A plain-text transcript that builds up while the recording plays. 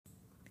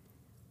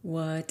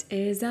What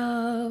is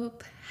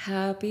up?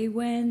 Happy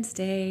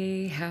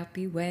Wednesday,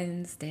 happy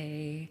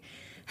Wednesday,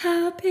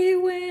 happy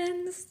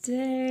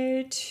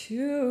Wednesday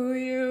to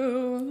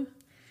you.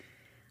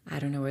 I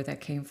don't know where that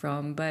came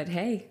from, but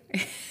hey,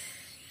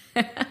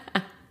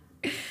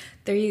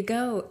 there you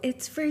go.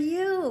 It's for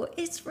you.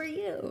 It's for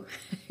you.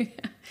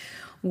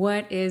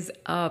 What is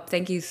up?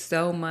 Thank you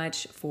so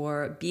much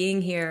for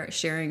being here,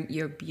 sharing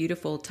your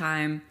beautiful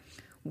time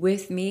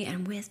with me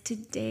and with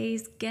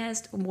today's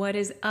guest. What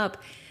is up?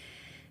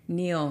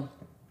 Neil.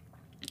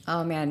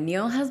 Oh man,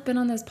 Neil has been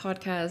on this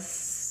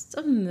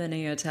podcast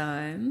many a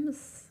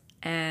times,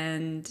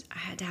 and I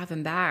had to have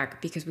him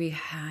back because we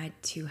had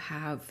to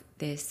have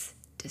this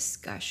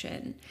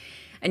discussion.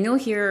 And you'll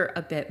hear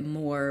a bit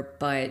more,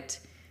 but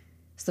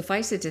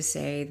suffice it to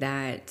say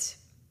that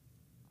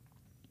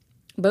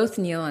both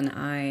Neil and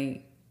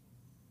I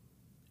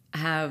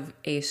have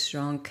a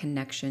strong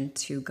connection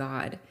to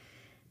God.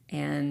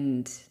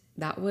 And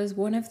that was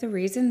one of the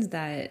reasons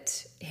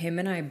that him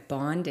and I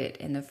bonded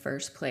in the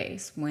first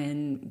place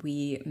when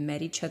we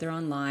met each other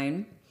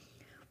online,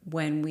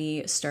 when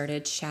we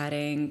started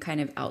chatting kind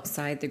of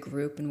outside the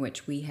group in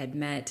which we had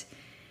met.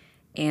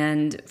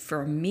 And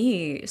for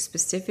me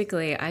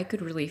specifically, I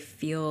could really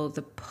feel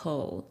the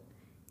pull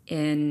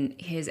in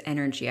his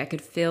energy. I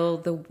could feel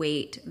the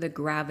weight, the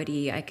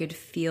gravity. I could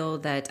feel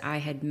that I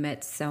had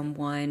met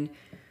someone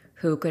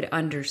who could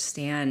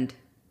understand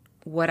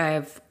what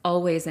I've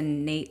always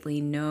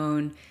innately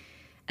known,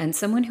 and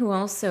someone who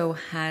also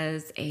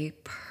has a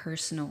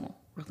personal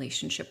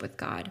relationship with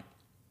God.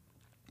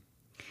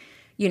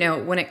 You know,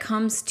 when it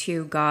comes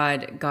to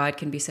God, God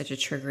can be such a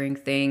triggering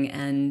thing,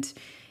 and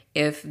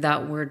if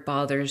that word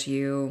bothers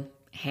you,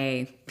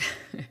 hey,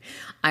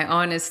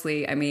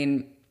 I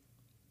mean,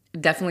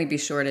 definitely be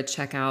sure to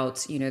check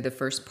out, the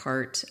first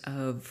part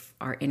of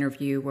our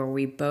interview where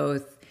we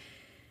both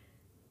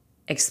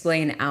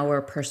explain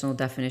our personal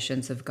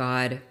definitions of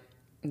God.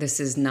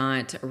 This is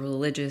not a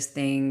religious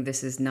thing.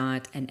 This is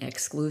not an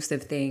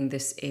exclusive thing.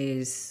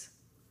 It's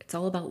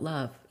all about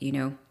love,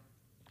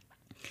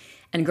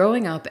 And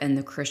growing up in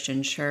the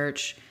Christian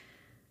church,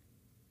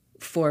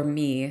 for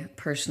me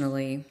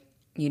personally,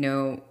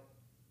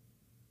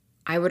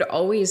 I would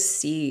always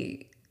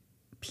see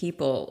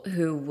people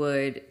who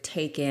would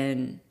take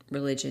in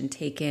religion,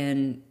 take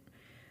in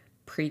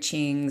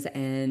preachings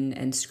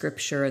and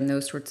scripture and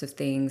those sorts of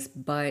things,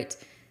 but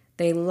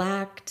they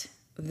lacked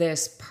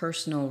this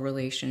personal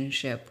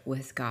relationship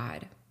with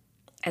God.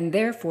 And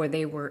therefore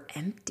they were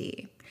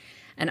empty.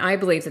 And I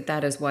believe that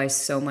that is why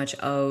so much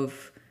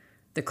of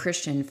the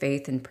Christian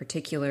faith in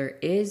particular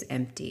is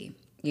empty.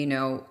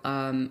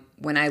 When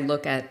I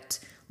look at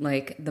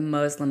like the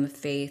Muslim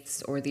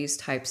faiths or these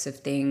types of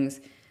things,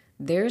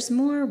 there's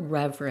more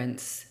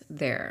reverence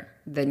there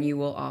than you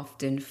will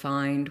often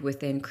find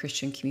within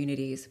Christian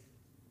communities.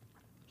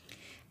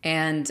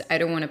 And I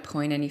don't want to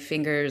point any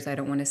fingers. I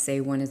don't want to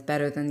say one is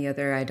better than the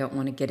other. I don't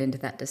want to get into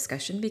that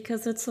discussion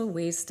because it's a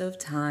waste of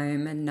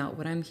time and not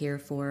what I'm here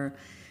for,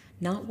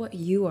 not what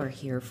you are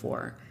here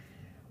for.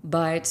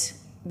 But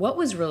what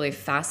was really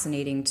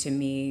fascinating to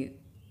me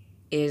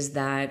is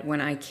that when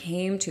I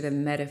came to the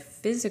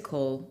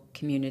metaphysical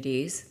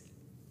communities,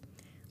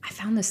 I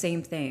found the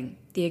same thing,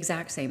 the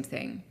exact same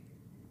thing.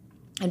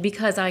 And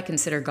because I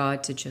consider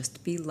God to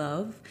just be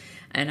love,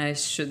 and I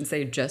shouldn't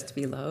say just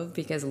be love,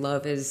 because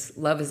love is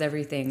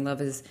everything.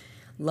 Love is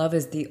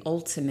the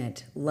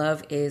ultimate.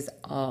 Love is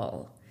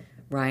all,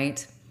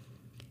 right?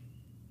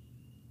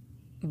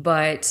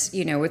 But,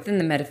 within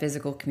the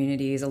metaphysical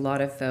communities, a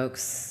lot of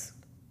folks,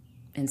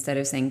 instead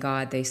of saying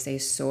God, they say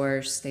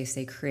source, they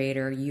say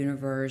creator,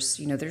 universe.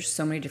 There's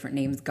so many different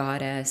names,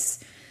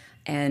 goddess,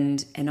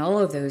 and all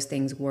of those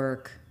things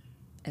work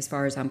as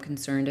far as I'm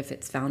concerned if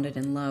it's founded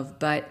in love.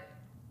 But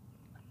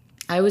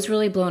I was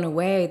really blown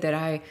away that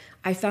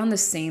I found the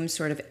same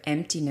sort of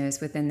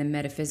emptiness within the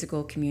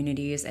metaphysical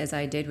communities as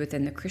I did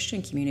within the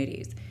Christian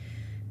communities.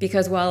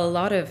 Because while a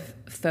lot of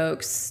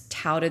folks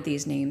touted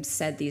these names,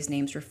 said these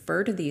names,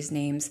 referred to these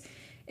names,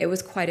 it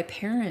was quite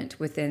apparent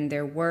within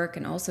their work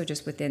and also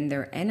just within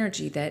their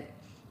energy that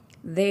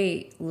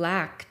they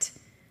lacked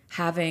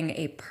having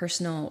a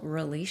personal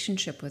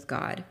relationship with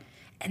God.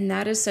 And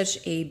that is such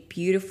a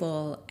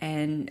beautiful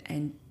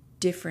and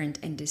different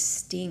and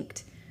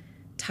distinct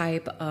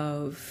type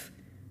of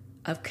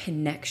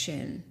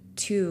connection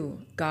to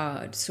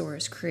God,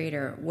 source,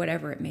 creator,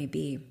 whatever it may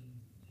be.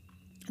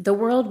 The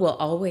world will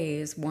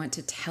always want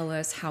to tell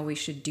us how we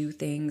should do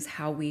things,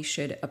 how we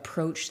should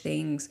approach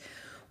things,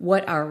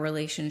 what our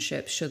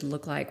relationship should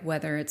look like,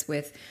 whether it's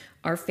with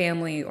our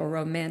family or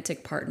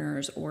romantic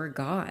partners or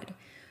God.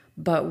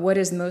 But what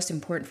is most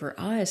important for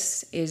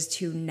us is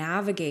to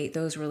navigate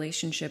those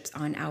relationships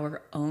on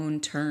our own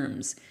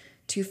terms,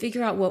 to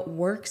figure out what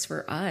works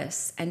for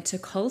us and to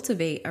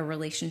cultivate a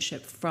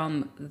relationship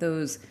from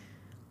those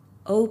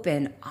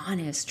open,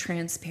 honest,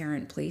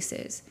 transparent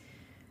places,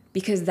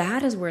 because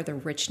that is where the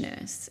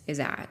richness is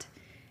at.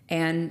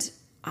 And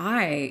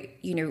I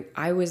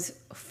was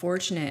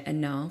fortunate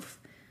enough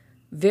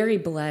very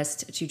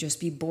blessed to just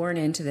be born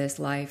into this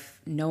life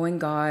knowing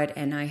God,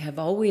 and I have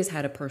always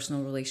had a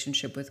personal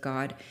relationship with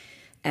God.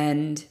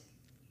 And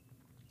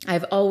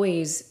I've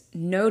always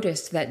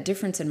noticed that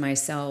difference in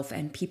myself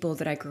and people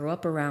that I grew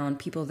up around,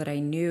 people that I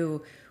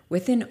knew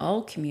within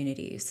all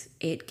communities.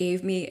 It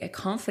gave me a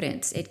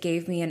confidence. It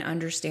gave me an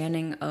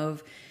understanding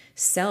of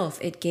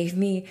self. It gave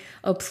me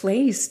a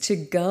place to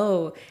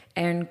go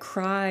and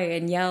cry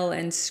and yell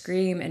and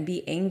scream and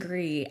be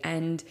angry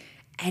and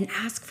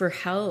ask for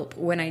help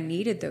when I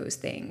needed those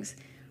things,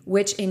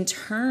 which in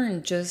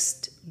turn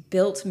just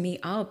built me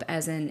up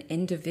as an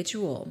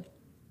individual.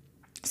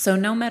 So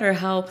no matter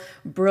how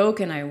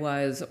broken I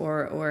was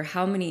or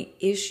how many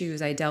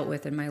issues I dealt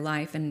with in my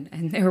life, and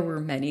there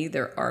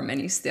are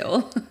many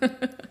still.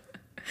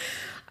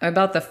 I'm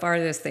about the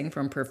farthest thing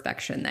from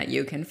perfection that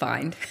you can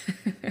find.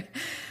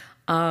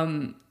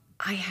 I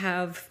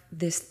have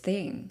this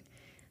thing,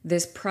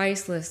 this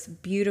priceless,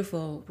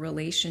 beautiful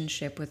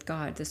relationship with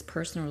God, this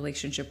personal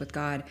relationship with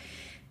God.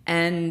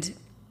 And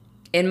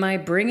in my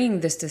bringing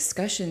this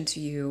discussion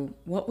to you,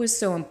 what was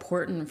so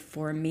important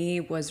for me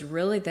was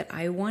really that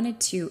I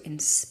wanted to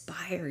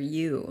inspire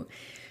you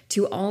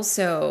to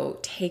also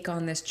take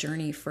on this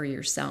journey for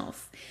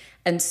yourself.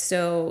 And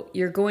so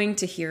you're going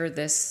to hear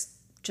this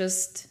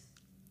just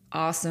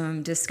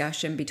awesome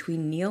discussion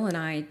between Neil and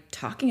I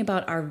talking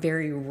about our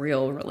very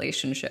real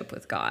relationship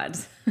with God.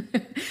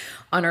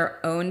 On our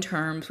own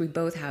terms, we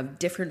both have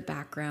different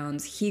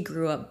backgrounds. He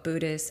grew up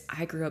Buddhist,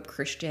 I grew up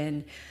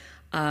Christian.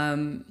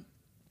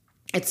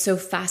 It's so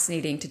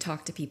fascinating to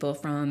talk to people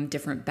from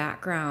different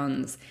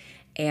backgrounds,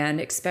 and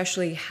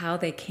especially how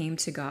they came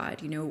to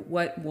God. You know,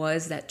 what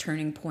was that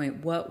turning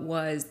point? What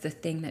was the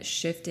thing that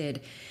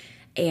shifted?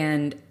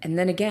 And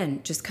then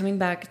again, just coming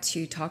back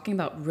to talking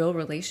about real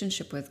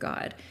relationship with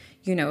God.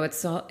 You know,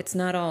 it's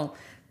not all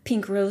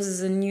pink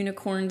roses and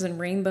unicorns and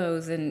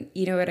rainbows, and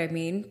you know what I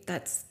mean?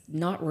 That's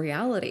not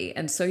reality.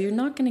 And so you're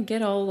not going to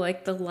get all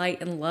like the light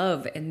and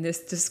love in this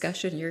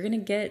discussion. You're going to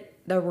get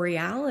the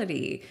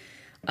reality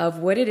of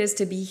what it is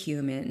to be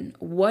human,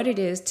 what it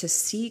is to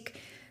seek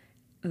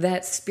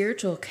that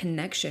spiritual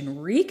connection,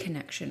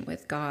 reconnection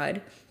with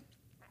God,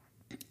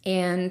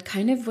 and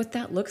kind of what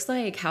that looks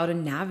like, how to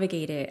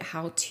navigate it,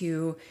 how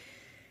to,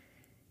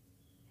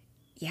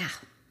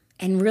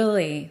 and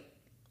really,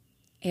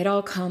 it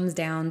all comes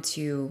down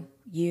to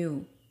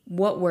you.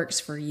 What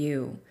works for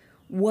you?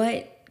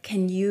 What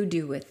can you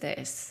do with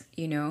this,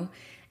 you know?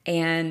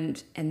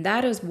 And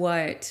that is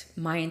what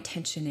my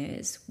intention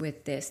is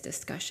with this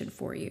discussion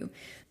for you.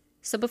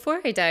 So before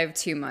I dive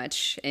too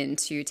much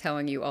into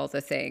telling you all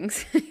the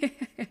things,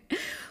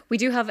 we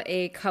do have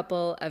a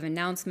couple of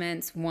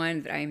announcements.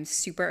 One that I'm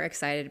super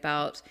excited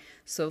about.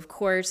 So of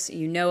course,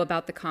 you know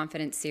about the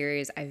Confidence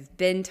series. I've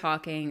been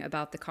talking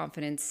about the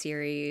Confidence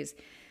series,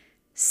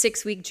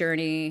 6-week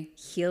journey,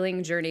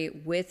 healing journey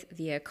with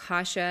the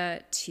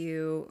Akasha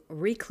to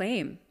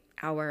reclaim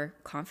our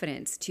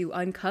confidence, to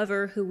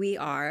uncover who we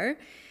are,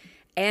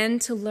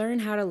 and to learn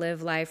how to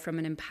live life from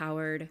an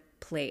empowered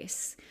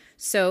place.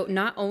 So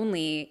not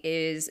only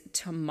is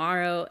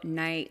tomorrow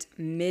night,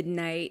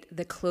 midnight,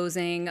 the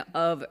closing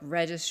of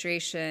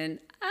registration,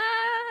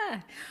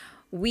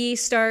 we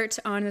start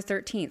on the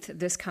 13th,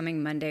 this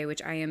coming Monday,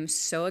 which I am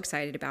so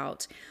excited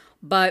about.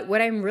 But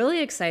what I'm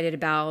really excited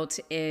about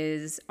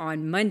is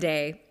on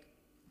Monday,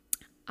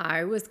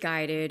 I was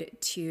guided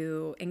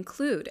to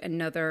include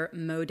another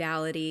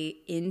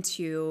modality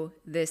into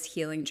this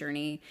healing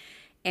journey.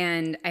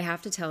 And I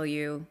have to tell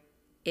you,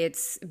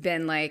 it's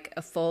been like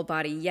a full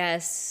body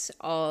yes,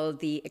 all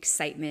the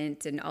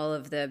excitement and all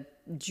of the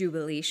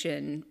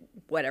jubilation,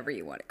 whatever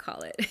you want to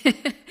call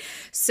it.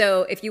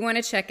 So if you want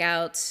to check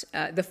out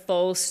the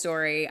full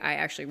story, I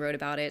actually wrote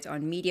about it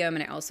on Medium,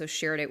 and I also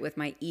shared it with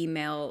my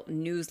email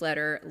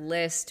newsletter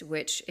list,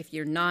 which if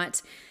you're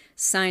not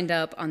signed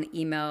up on the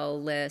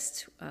email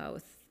list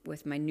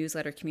with my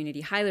newsletter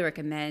community, highly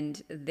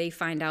recommend. They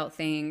find out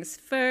things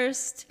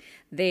first.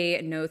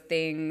 They know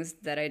things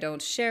that I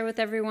don't share with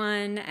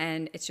everyone,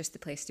 and it's just the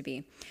place to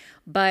be.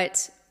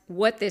 But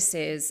what this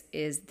is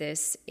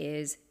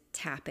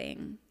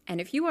tapping. And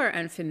if you are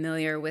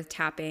unfamiliar with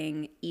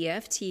tapping,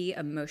 EFT,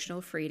 emotional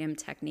freedom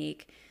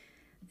technique,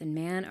 then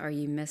man, are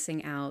you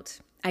missing out.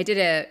 I did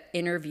an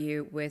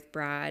interview with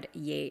Brad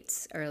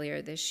Yates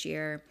earlier this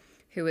year,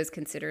 who was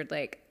considered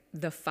like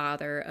the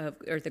father of,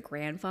 or the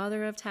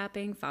grandfather of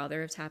tapping,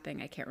 father of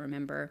tapping, I can't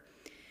remember.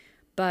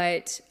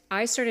 But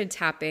I started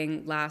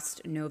tapping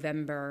last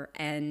November,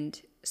 and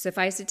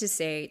suffice it to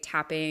say,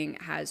 tapping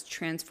has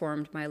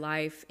transformed my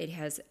life. It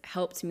has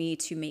helped me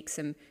to make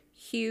some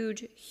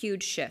huge,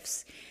 huge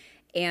shifts.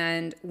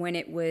 And when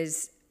it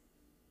was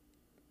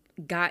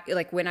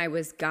when I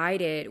was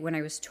guided, when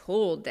I was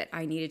told that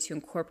I needed to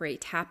incorporate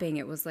tapping,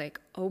 it was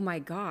like, oh my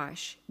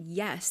gosh,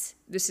 yes,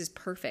 this is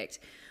perfect.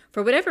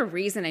 For whatever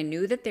reason, I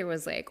knew that there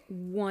was like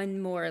one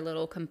more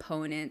little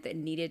component that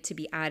needed to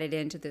be added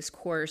into this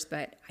course,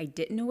 but I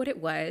didn't know what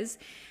it was,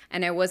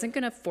 and I wasn't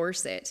going to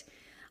force it.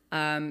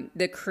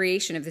 The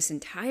creation of this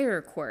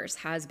entire course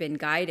has been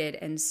guided.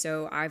 And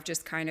so I've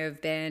just kind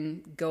of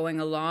been going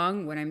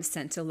along when I'm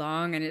sent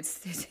along, and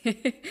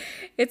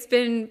it's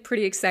been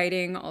pretty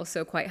exciting,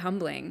 also quite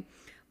humbling.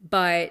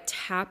 But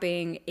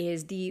tapping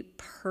is the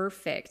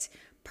perfect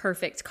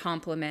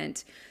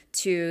complement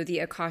to the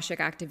Akashic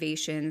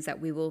activations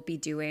that we will be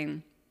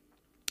doing,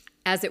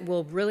 as it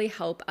will really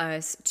help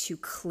us to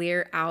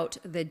clear out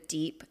the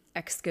deep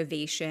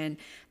excavation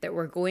that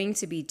we're going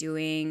to be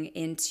doing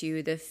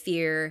into the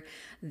fear,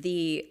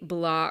 the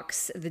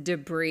blocks, the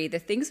debris, the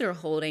things that are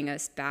holding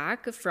us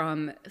back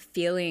from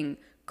feeling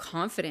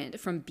confident,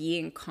 from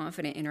being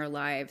confident in our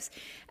lives.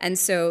 And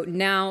so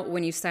now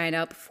when you sign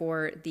up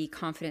for the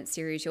Confidence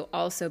series, you'll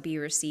also be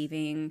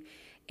receiving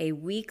a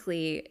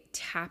weekly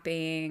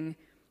tapping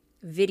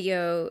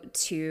video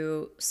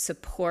to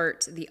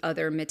support the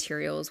other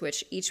materials,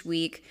 which each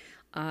week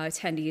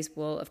attendees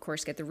will, of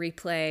course, get the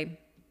replay.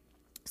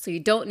 So you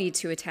don't need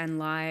to attend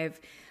live,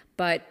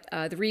 but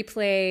the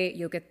replay,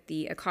 you'll get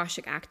the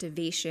Akashic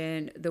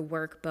activation, the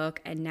workbook,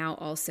 and now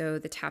also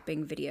the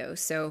tapping video.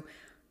 So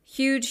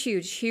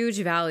huge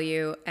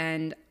value,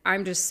 and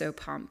I'm just so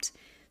pumped.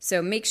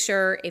 So make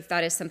sure, if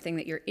that is something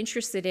that you're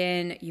interested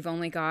in, you've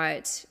only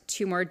got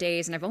 2 more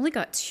days, and I've only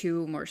got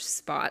 2 more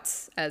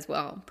spots as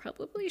well.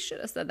 Probably should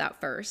have said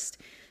that first.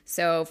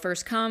 So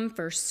first come,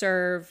 first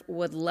serve.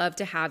 Would love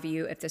to have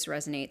you if this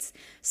resonates.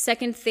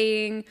 Second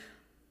thing,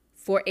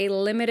 for a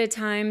limited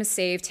time,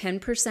 save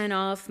 10%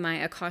 off my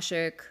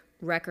Akashic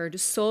Record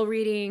soul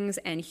readings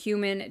and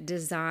human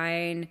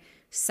design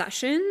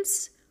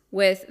sessions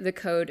with the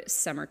code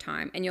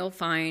SUMMERTIME. And you'll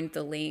find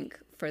the link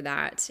for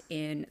that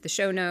in the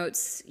show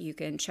notes. You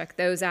can check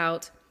those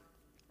out.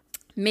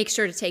 Make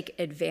sure to take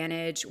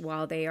advantage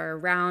while they are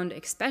around,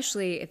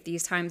 especially if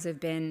these times have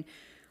been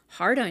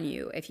hard on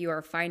you, if you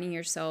are finding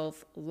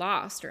yourself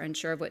lost or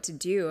unsure of what to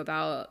do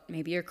about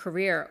maybe your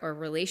career or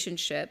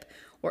relationship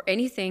or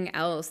anything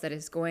else that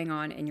is going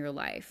on in your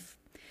life.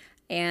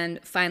 And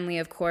finally,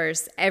 of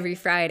course, every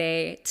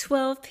Friday,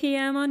 12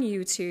 p.m. on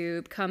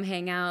YouTube, come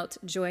hang out,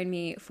 join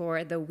me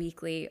for the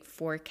weekly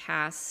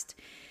forecast.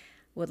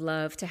 Would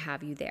love to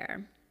have you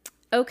there.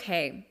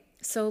 Okay,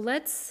 so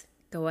let's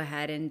go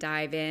ahead and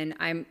dive in.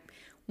 I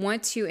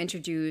want to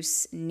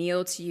introduce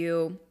Neil to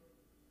you.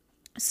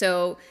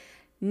 So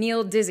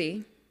Neil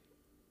Dizzy,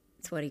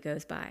 that's what he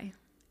goes by,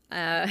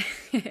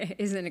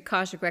 is an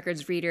Akashic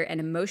Records reader and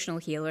emotional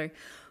healer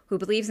who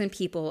believes in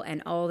people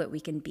and all that we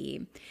can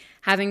be.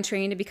 Having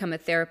trained to become a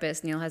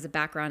therapist, Neil has a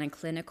background in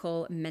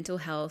clinical mental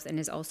health and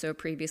is also a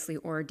previously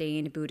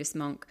ordained Buddhist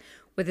monk.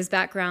 With his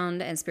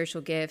background and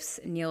spiritual gifts,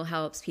 Neil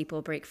helps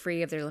people break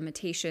free of their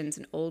limitations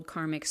and old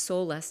karmic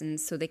soul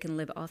lessons so they can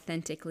live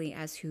authentically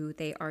as who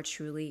they are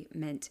truly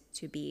meant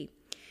to be.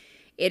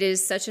 It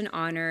is such an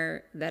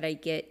honor that I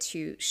get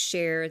to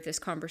share this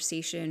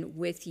conversation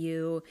with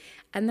you.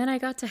 And then I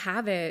got to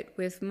have it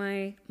with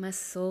my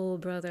soul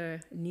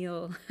brother,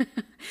 Neil.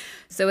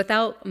 So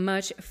without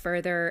much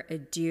further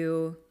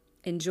ado,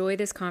 enjoy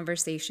this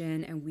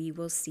conversation and we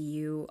will see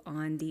you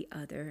on the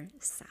other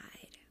side.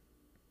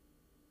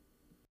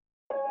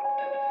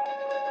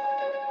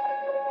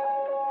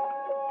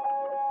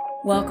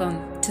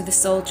 Welcome to the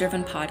Soul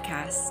Driven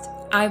Podcast.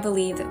 I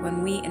believe that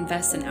when we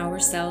invest in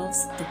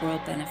ourselves, the world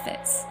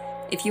benefits.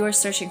 If you are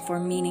searching for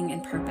meaning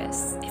and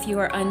purpose, if you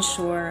are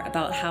unsure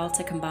about how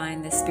to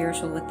combine the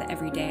spiritual with the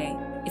everyday,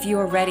 if you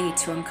are ready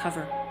to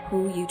uncover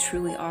who you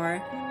truly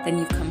are, then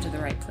you've come to the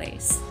right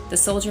place. The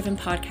Soul Driven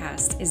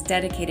Podcast is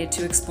dedicated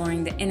to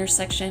exploring the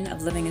intersection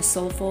of living a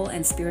soulful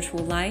and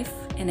spiritual life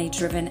in a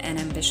driven and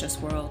ambitious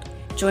world.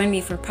 Join me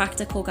for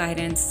practical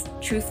guidance,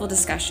 truthful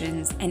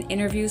discussions, and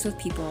interviews with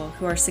people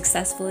who are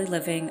successfully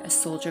living a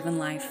soul-driven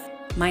life.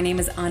 My name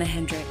is Anna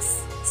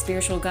Hendricks,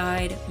 spiritual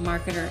guide,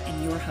 marketer,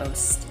 and your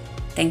host.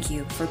 Thank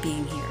you for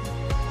being here.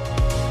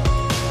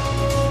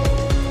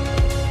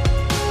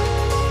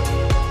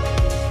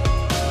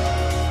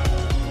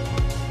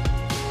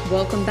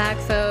 Welcome back,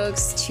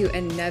 folks, to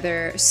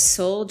another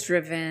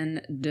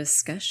soul-driven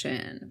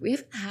discussion. We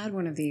haven't had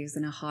one of these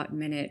in a hot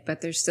minute,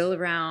 but they're still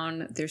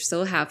around, they're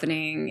still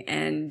happening,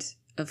 and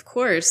of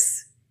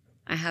course,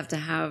 I have to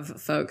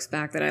have folks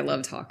back that I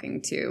love talking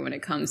to when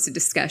it comes to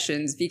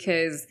discussions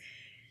because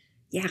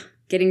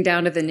getting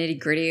down to the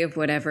nitty-gritty of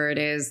whatever it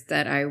is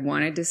that I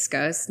want to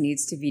discuss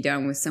needs to be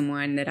done with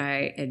someone that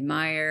I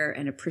admire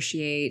and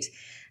appreciate.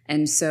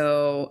 And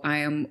so I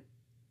am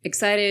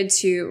excited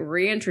to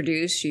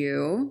reintroduce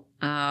you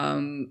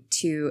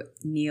to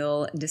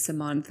Neil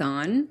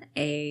Dissamanthan,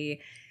 an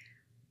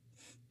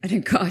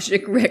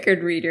Akashic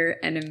record reader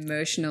and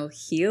emotional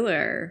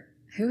healer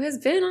who has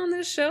been on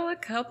the show a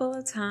couple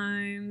of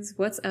times.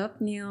 What's up,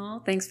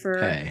 Neil? Thanks for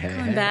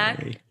coming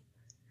back.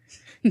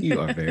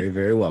 You are very,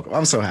 very welcome.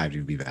 I'm so happy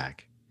to be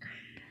back.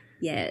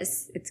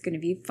 Yes, it's going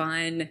to be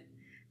fun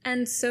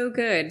and so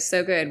good.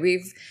 So good.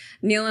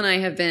 Neil and I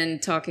have been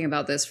talking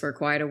about this for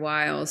quite a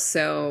while.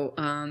 So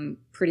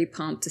pretty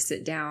pumped to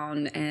sit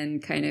down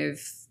and kind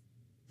of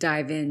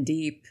dive in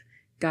deep.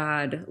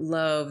 God,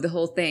 love, the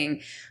whole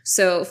thing.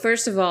 So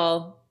first of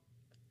all,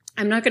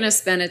 I'm not going to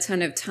spend a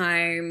ton of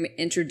time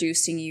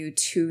introducing you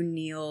to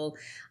Neil,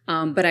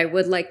 but I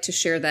would like to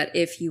share that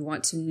if you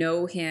want to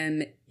know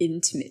him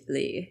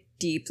intimately,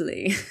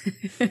 deeply,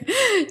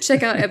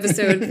 check out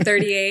episode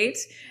 38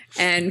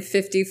 and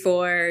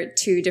 54,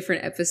 two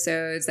different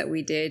episodes that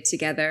we did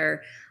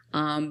together,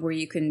 where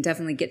you can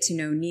definitely get to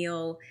know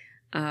Neil.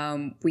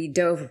 We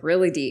dove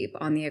really deep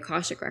on the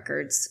Akashic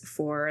Records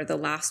for the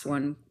last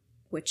one,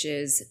 which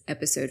is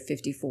episode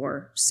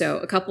 54. So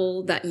a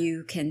couple that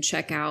you can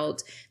check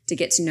out to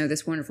get to know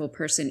this wonderful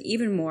person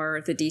even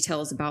more, the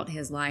details about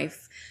his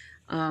life.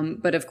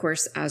 But of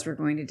course, as we're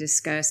going to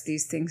discuss,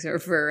 these things are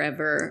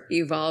forever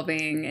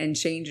evolving and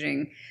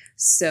changing.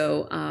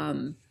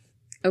 So,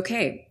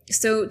 okay.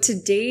 So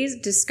today's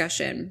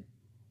discussion,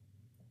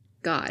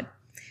 God.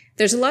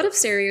 There's a lot of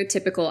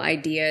stereotypical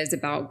ideas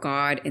about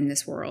God in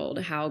this world,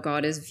 how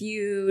God is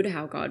viewed,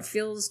 how God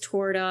feels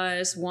toward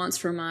us, wants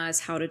from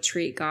us, how to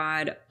treat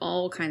God,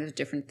 all kinds of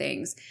different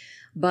things.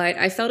 But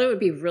I felt it would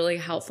be really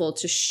helpful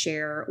to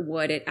share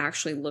what it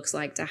actually looks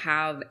like to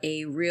have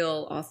a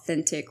real,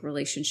 authentic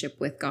relationship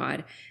with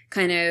God,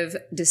 kind of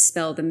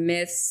dispel the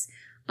myths,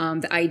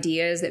 the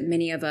ideas that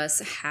many of us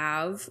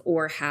have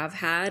or have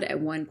had at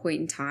one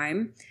point in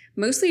time,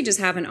 mostly just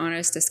have an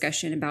honest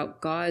discussion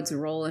about God's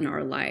role in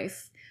our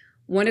life.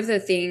 One of the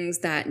things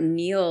that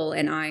Neil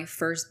and I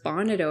first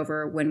bonded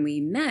over when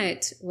we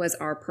met was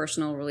our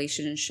personal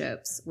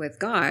relationships with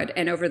God.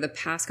 And over the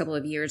past couple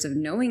of years of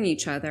knowing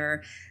each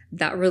other,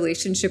 that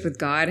relationship with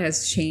God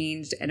has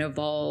changed and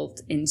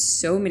evolved in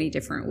so many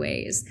different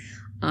ways.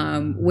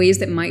 Ways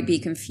that might be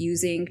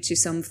confusing to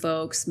some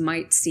folks,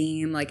 might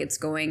seem like it's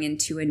going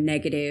into a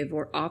negative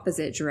or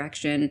opposite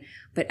direction,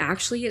 but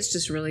actually it's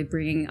just really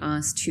bringing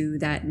us to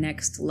that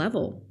next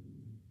level.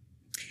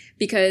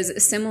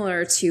 Because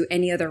similar to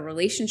any other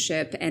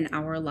relationship in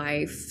our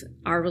life,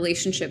 our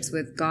relationships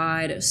with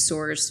God,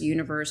 source,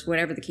 universe,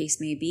 whatever the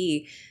case may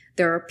be,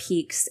 there are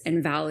peaks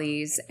and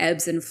valleys,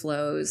 ebbs and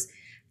flows,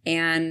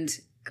 and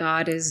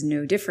God is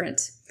no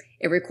different.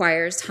 It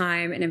requires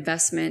time and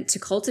investment to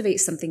cultivate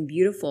something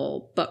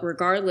beautiful, but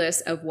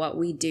regardless of what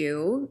we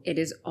do, it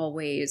is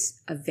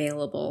always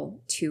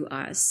available to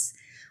us.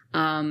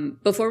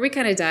 Before we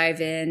kind of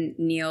dive in,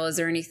 Neil, is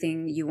there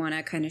anything you want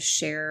to kind of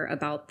share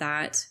about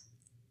that?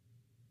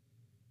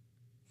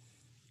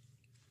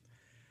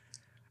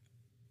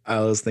 I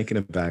was thinking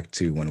back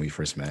to when we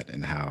first met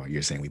and how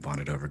you're saying we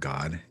bonded over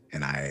God.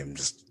 And I am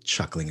just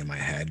chuckling in my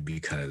head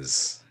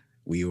because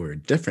we were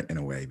different in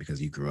a way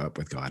because you grew up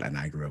with God and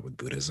I grew up with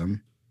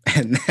Buddhism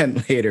and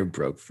then later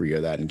broke free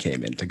of that and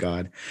came into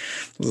God.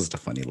 It was just a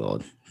funny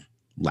little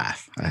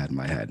laugh I had in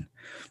my head.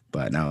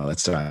 But now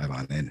let's dive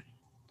on in.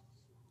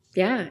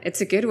 Yeah,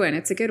 it's a good one.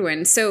 It's a good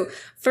one. So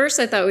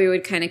first, I thought we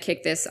would kind of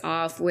kick this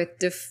off with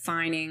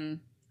defining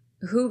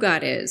who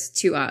God is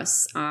to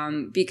us,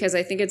 because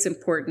I think it's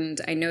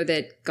important. I know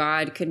that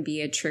God can be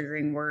a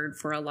triggering word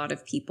for a lot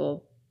of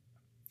people,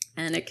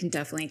 and it can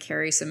definitely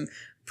carry some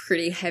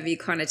pretty heavy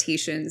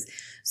connotations.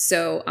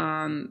 So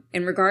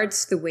in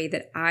regards to the way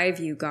that I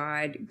view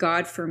God,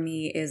 God for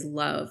me is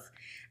love.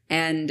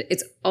 And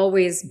it's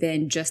always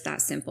been just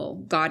that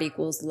simple. God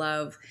equals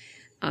love.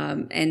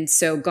 And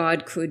so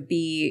God could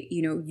be,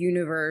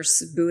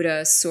 universe,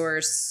 Buddha,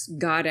 source,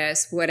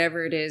 goddess,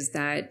 whatever it is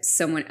that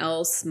someone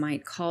else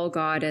might call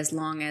God, as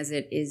long as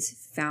it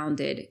is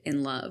founded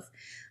in love.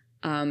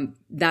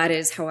 That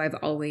is how I've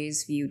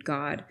always viewed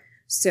God.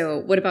 So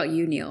what about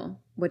you,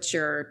 Neil? What's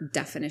your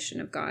definition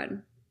of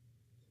God?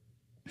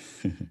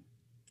 When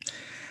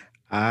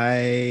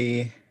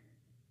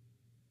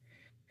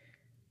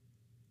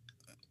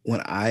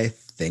I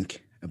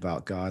think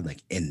about God,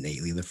 like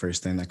innately, the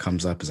first thing that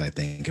comes up is I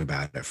think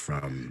about it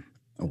from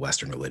a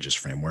Western religious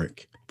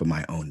framework, but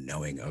my own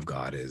knowing of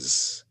God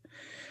is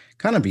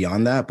kind of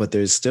beyond that. But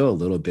there's still a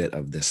little bit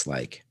of this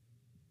like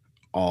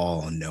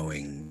all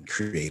knowing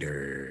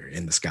creator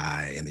in the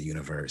sky, in the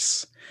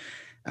universe,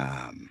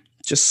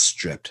 just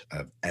stripped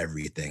of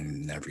everything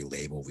and every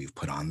label we've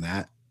put on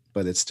that.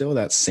 But it's still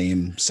that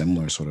same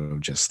similar sort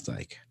of just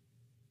like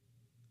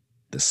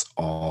this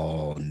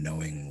all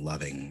knowing,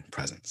 loving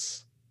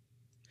presence.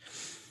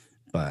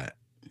 But,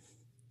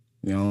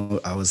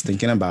 I was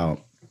thinking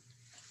about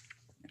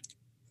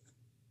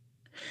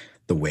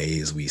the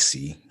ways we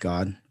see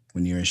God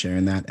when you were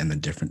sharing that and the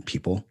different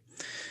people.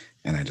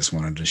 And I just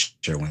wanted to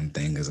share one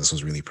thing because this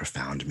was really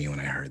profound to me when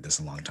I heard this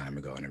a long time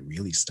ago and it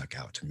really stuck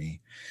out to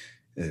me.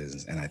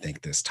 And I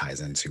think this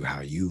ties into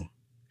how you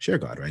share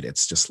God, right?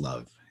 It's just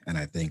love. And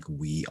I think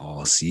we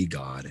all see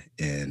God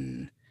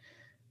in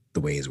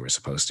the ways we're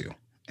supposed to.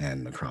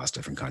 And across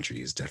different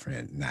countries,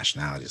 different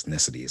nationalities,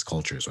 ethnicities,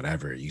 cultures,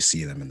 whatever, you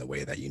see them in the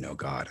way that you know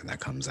God. And that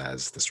comes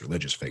as this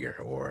religious figure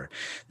or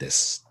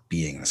this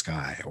being in the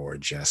sky or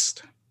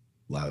just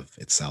love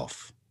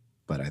itself.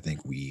 But I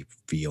think we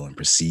feel and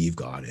perceive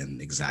God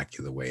in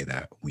exactly the way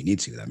that we need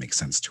to. That makes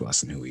sense to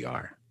us and who we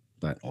are.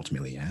 But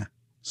ultimately, yeah,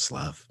 it's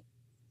love.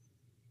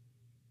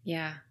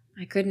 Yeah,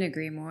 I couldn't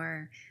agree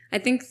more. I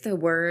think the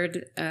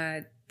word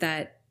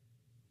that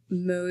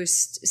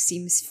most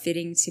seems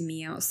fitting to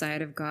me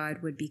outside of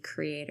God would be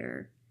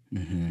creator.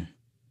 Mm-hmm.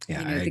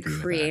 Yeah, I The agree with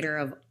that.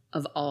 creator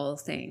of all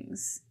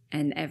things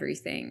and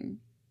everything.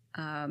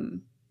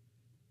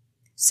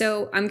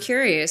 So I'm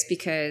curious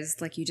because,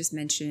 like you just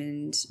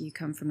mentioned, you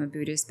come from a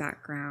Buddhist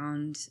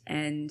background.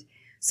 And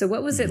so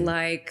what was it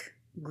like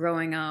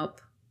growing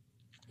up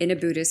in a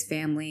Buddhist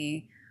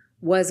family?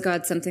 Was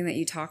God something that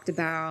you talked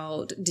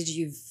about? Did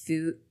you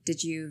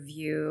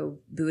view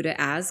Buddha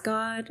as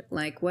God?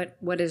 Like,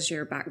 what is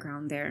your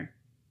background there?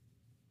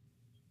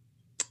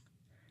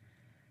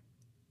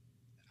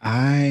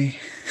 I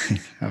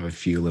have a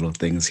few little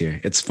things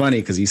here. It's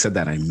funny because you said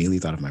that. I immediately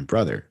thought of my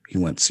brother. He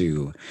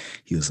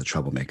was a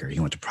troublemaker. He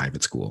went to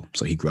private school.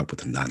 So he grew up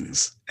with the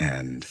nuns.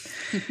 And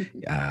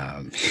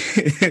um,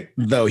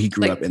 though he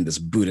grew up in this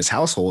Buddhist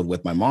household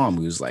with my mom,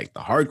 who's like the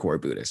hardcore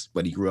Buddhist,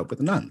 but he grew up with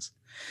the nuns.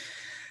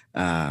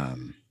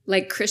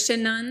 Like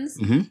Christian nuns?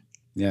 Mm-hmm.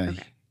 Yeah.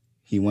 Okay.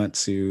 He went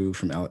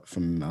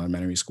from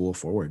elementary school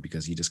forward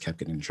because he just kept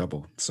getting in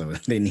trouble. So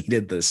they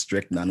needed the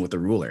strict nun with a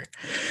ruler.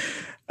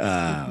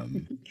 Well,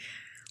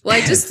 I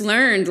just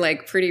learned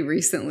like pretty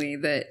recently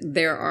that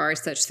there are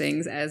such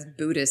things as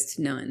Buddhist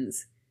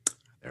nuns.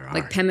 There are.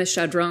 Like Pema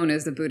Chodron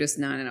is a Buddhist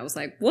nun. And I was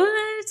like,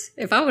 what?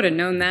 If I would have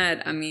known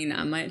that, I mean,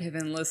 I might have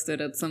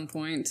enlisted at some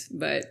point,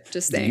 but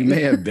just saying. You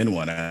may have been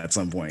one at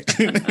some point.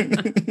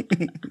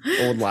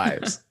 Old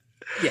lives.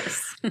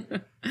 Yes.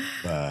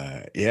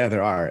 Yeah,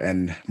 there are.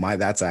 And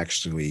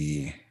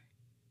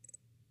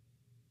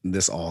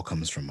this all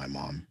comes from my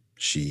mom.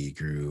 She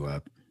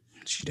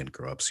didn't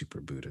grow up super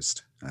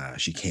Buddhist.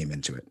 She came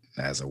into it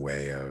as a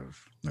way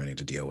of learning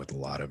to deal with a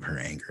lot of her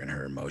anger and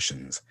her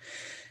emotions.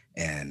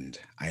 And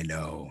I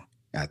know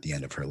at the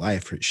end of her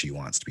life, she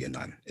wants to be a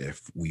nun.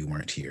 If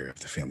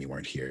the family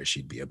weren't here,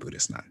 she'd be a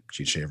Buddhist nun.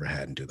 She'd shave her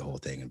head and do the whole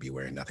thing and be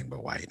wearing nothing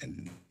but white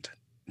and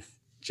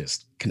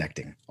just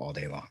connecting all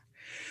day long.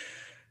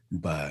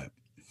 But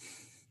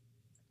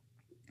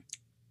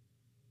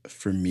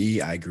for me,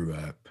 I grew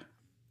up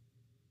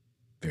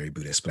very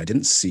Buddhist, but I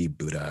didn't see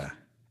Buddha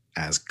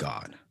as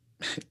God.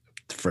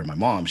 For my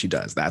mom, she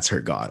does. That's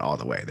her God all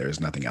the way. There's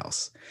nothing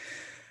else.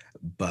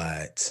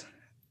 But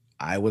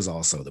I was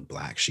also the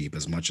black sheep.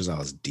 As much as I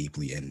was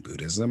deeply in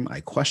Buddhism,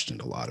 I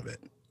questioned a lot of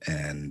it.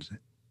 And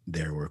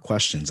there were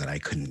questions that I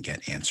couldn't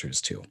get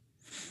answers to.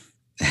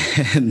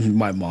 And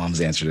my mom's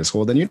answer is,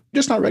 well, then you're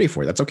just not ready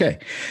for it. That's okay.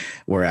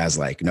 Whereas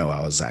no,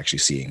 I was actually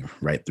seeing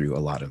right through a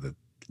lot of the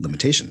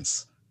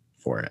limitations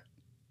for it.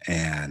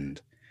 And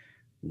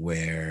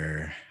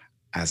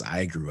as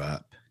I grew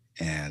up,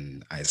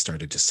 and I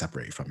started to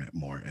separate from it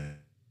more and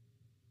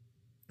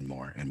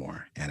more and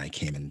more. And I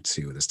came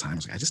into this time, I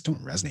was like, I just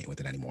don't resonate with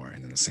it anymore.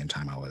 And at the same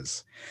time, I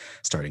was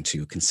starting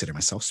to consider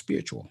myself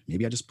spiritual.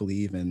 Maybe I just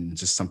believe in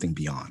just something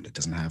beyond. It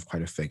doesn't have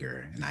quite a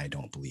figure. And I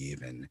don't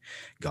believe in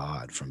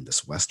God from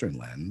this Western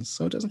lens.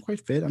 So it doesn't quite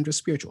fit. I'm just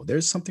spiritual.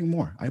 There's something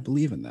more. I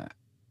believe in that.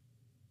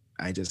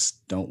 I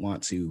just don't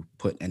want to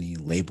put any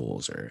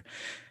labels or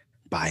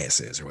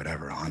biases or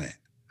whatever on it.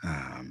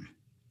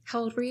 How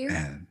old were you?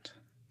 And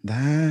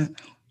that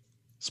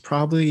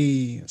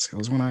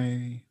was when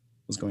I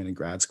was going to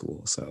grad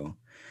school. So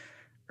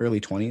early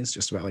 20s,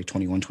 just about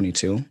 21,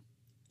 22.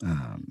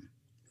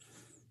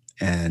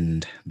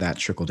 And that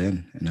trickled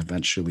in and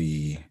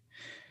eventually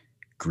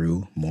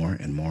grew more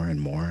and more and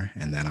more.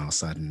 And then all of a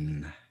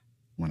sudden,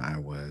 when I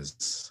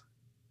was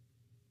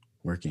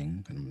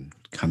working and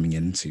coming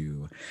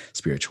into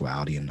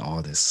spirituality and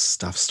all this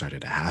stuff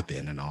started to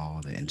happen and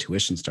all the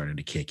intuition started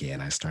to kick in,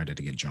 I started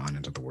to get drawn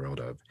into the world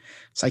of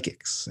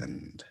psychics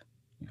and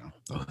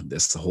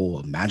the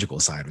whole magical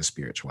side of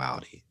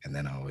spirituality. And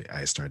then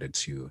I started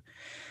to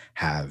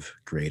have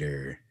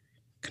greater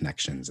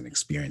connections and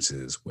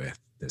experiences with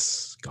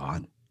this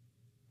God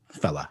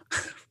fella,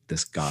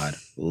 this God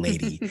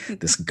lady,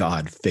 this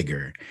God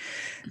figure.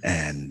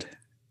 And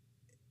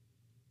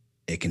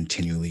it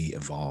continually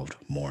evolved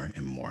more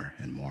and more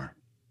and more.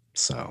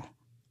 So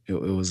it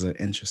was an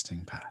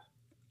interesting path.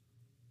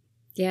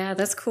 Yeah,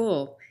 that's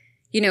cool.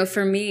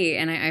 For me,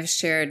 and I've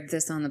shared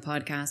this on the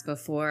podcast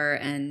before,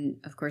 and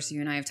of course you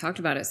and I have talked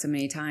about it so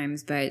many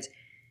times, but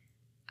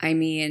I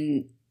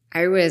mean,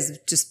 I was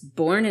just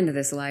born into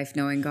this life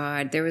knowing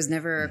God. There was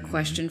never a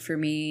question for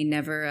me,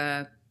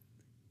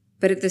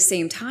 but at the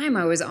same time,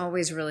 I was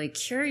always really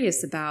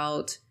curious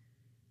about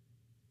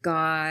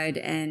God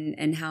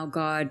and how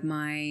God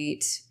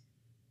might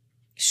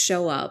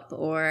show up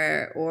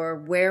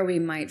or where we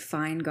might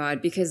find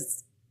God,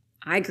 because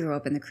I grew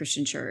up in the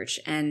Christian church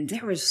and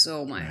there was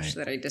so much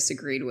that I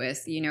disagreed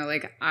with.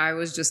 I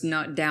was just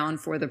not down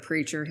for the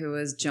preacher who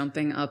was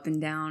jumping up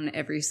and down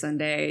every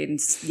Sunday and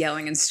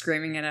yelling and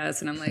screaming at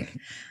us. And I'm like,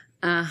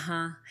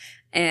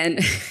 And,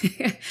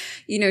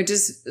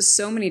 just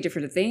so many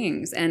different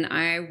things. And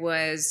I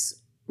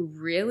was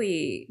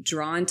really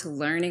drawn to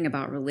learning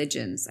about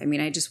religions. I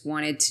mean, I just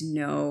wanted to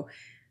know,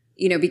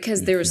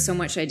 because there was so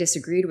much I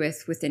disagreed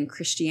with within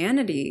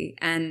Christianity.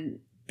 And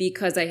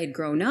because I had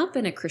grown up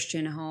in a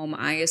Christian home,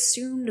 I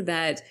assumed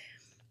that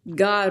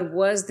God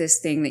was this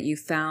thing that you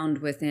found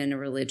within a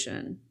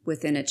religion,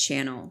 within a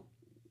channel.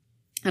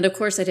 And of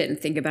course, I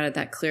didn't think about it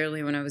that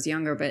clearly when I was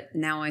younger, but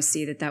now I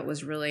see that that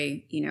was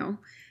really,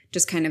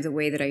 just kind of the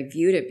way that I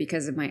viewed it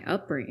because of my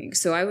upbringing.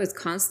 So I was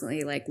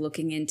constantly like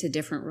looking into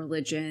different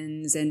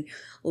religions and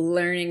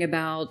learning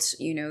about,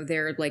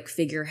 their like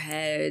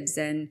figureheads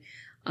and,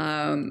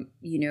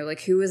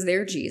 like who was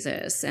their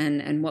Jesus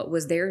and what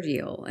was their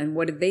deal and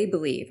what did they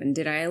believe and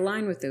did I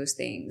align with those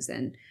things?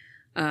 And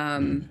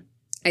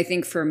I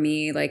think for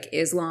me, like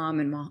Islam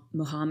and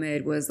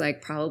Muhammad was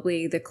like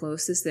probably the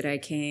closest that I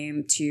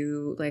came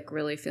to like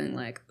really feeling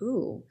like,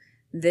 ooh,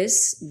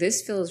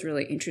 this feels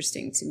really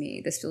interesting to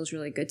me. This feels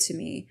really good to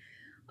me.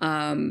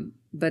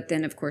 But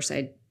then of course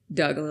I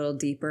dug a little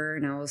deeper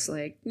and I was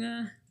like,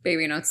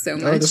 maybe not so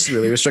much. Oh, this is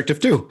really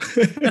restrictive too.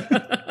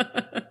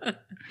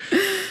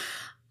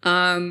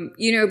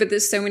 But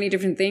there's so many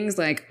different things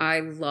like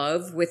I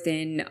love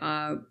within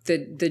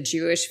the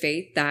Jewish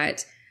faith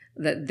that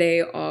they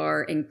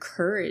are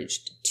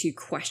encouraged to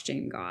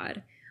question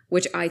God,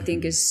 which I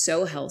think is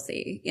so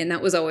healthy. And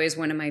that was always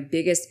one of my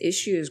biggest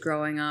issues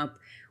growing up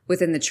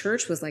within the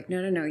church was like,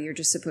 no, you're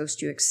just supposed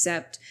to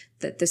accept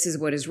that this is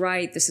what is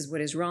right, this is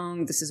what is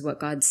wrong, this is what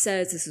God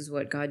says, this is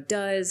what God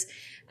does.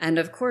 And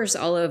of course,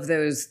 all of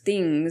those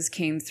things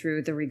came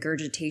through the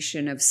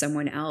regurgitation of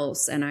someone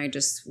else. And I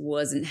just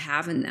wasn't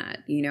having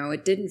that.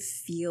 It didn't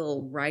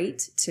feel right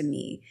to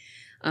me.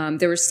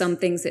 There were some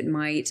things that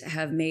might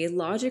have made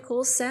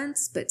logical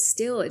sense, but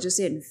still, it just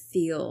didn't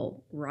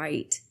feel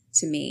right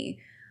to me.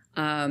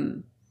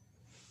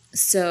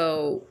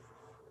 So,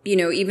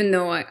 even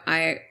though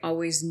I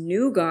always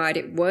knew God,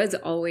 it was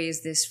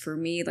always this for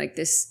me, like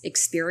this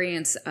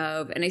experience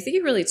of, and I think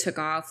it really took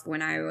off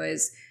when I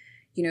was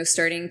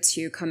starting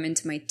to come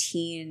into my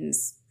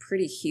teens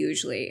pretty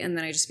hugely. And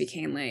then I just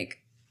became like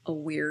a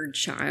weird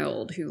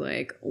child who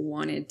like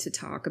wanted to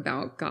talk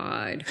about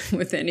God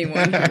with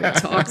anyone who would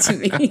talk to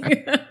me.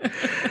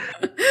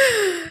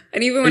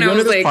 And even when I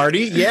was like, party,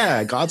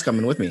 yeah, God's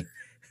coming with me.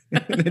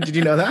 Did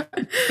you know that?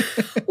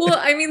 Well,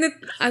 I mean,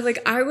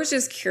 I was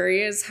just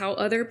curious how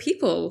other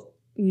people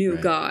knew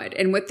God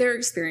and what their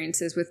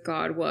experiences with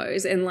God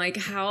was and like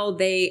how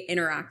they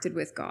interacted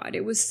with God.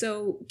 It was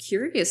so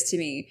curious to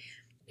me.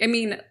 I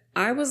mean,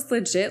 I was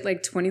legit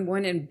like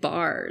 21 in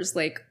bars,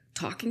 like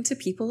talking to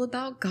people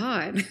about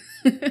God,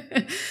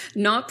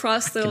 not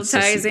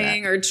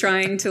proselytizing or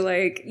trying to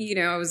like,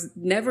 I was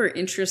never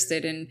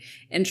interested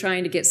in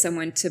trying to get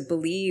someone to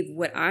believe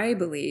what I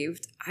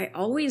believed. I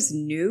always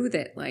knew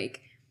that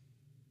like,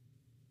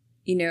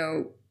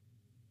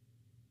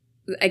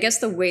 I guess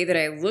the way that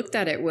I looked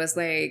at it was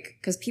like,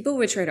 because people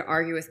would try to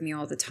argue with me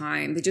all the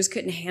time. They just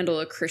couldn't handle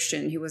a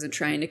Christian who wasn't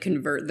trying to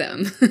convert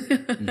them,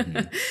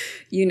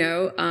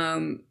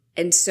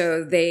 and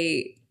so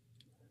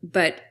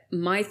but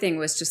my thing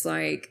was just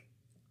like,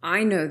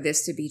 I know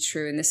this to be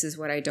true and this is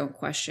what I don't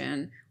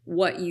question.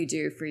 What you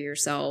do for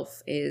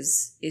yourself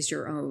is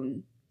your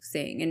own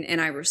thing.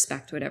 And I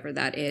respect whatever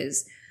that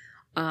is.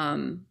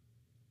 In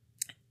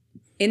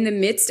the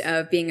midst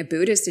of being a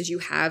Buddhist, did you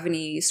have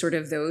any sort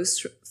of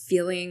those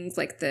feelings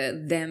like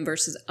the them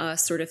versus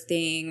us sort of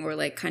thing, or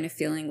like kind of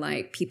feeling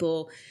like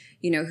people,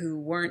 who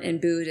weren't in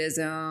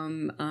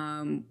Buddhism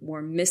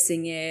were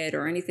missing it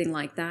or anything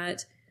like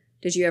that?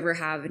 Did you ever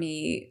have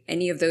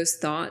any of those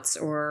thoughts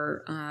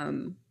or?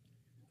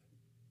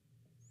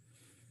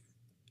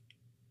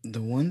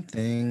 The one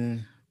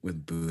thing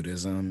with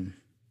Buddhism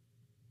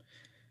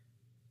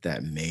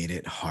that made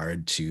it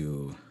hard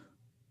to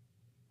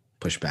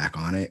push back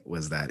on it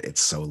was that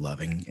it's so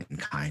loving and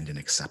kind and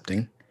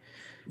accepting.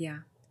 Yeah.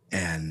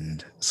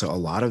 And so a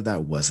lot of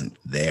that wasn't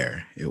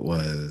there. It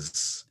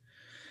was,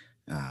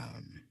 I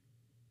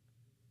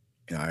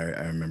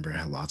remember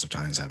lots of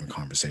times having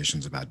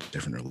conversations about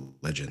different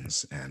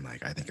religions, and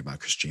like I think about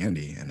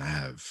Christianity, and I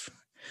have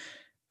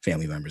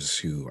family members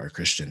who are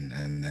Christian,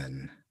 and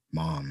then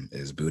mom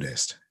is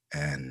Buddhist,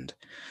 and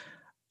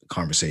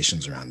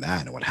conversations around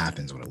that and what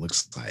happens, what it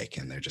looks like,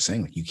 and they're just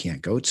saying like you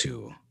can't go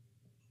to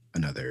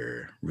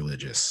another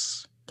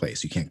religious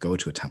place, you can't go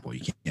to a temple,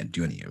 you can't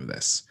do any of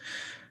this.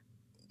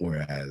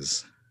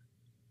 Whereas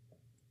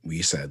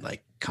we said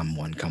like, come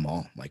one, come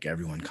all, like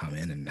everyone come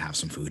in and have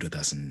some food with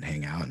us and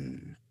hang out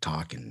and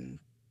talk and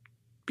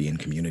be in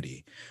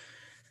community.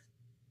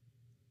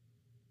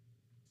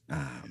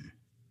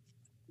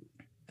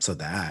 So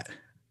that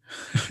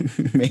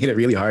made it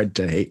really hard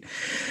to hate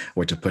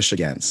or to push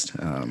against.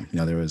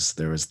 There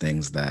was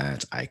things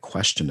that I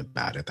questioned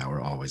about it that were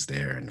always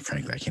there, and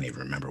frankly, I can't even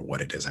remember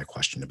what it is I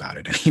questioned about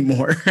it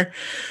anymore.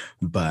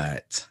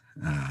 But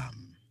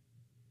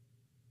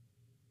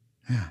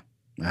yeah,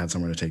 I had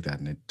somewhere to take that,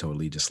 and it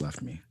totally just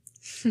left me.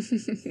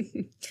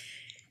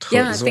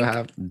 Yeah, so I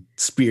have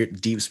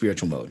deep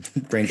spiritual mode.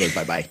 Brain goes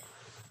bye-bye.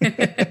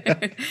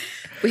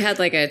 We had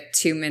like a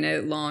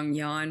 2-minute long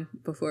yawn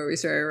before we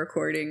started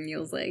recording.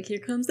 Neil's like, here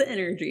comes the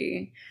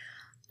energy.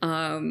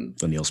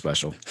 The Neil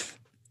special.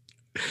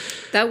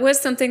 That was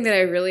something that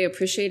I really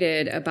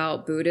appreciated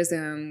about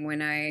Buddhism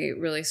when I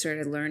really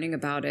started learning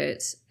about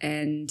it.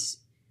 And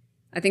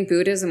I think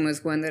Buddhism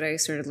was one that I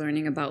started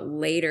learning about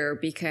later,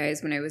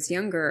 because when I was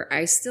younger,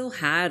 I still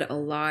had a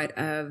lot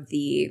of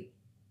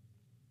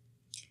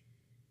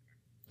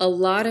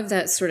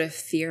that sort of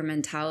fear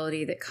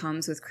mentality that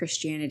comes with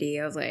Christianity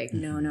of like,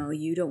 no,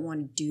 you don't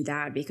want to do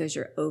that because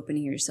you're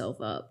opening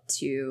yourself up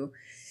to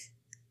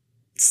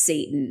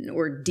Satan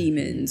or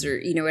demons, or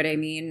you know what I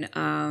mean?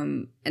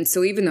 And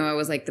so even though I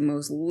was like the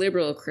most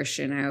liberal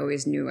Christian, I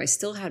always knew I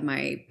still had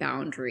my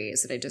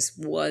boundaries that I just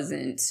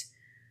wasn't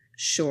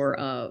sure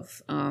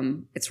of.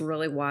 It's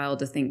really wild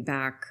to think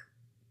back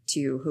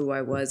to who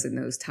I was in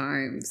those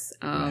times.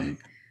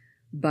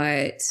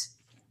 But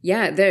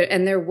yeah,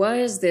 there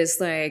was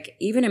this, like,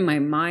 even in my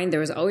mind, there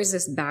was always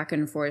this back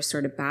and forth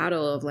sort of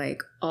battle of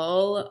like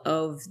all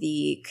of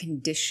the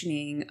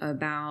conditioning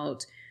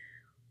about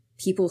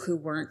people who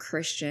weren't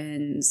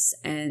Christians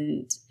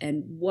and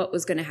what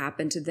was going to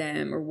happen to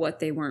them or what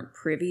they weren't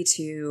privy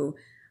to,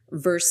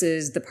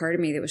 versus the part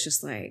of me that was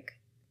just like,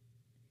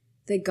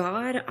 the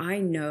God I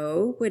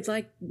know would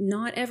like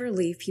not ever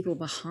leave people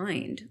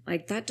behind.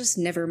 Like that just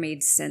never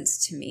made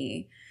sense to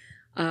me.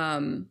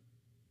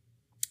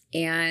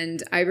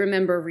 And I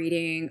remember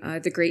reading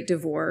The Great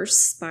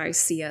Divorce by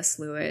C.S.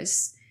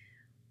 Lewis.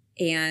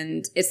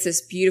 And it's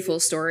this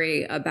beautiful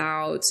story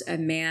about a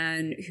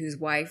man whose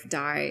wife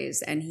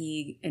dies, and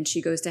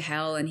she goes to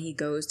hell, and he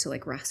goes to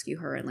like rescue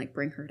her and like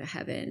bring her to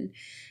heaven.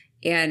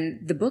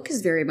 And the book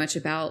is very much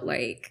about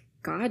like,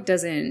 God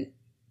doesn't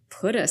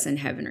put us in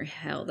heaven or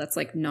hell. That's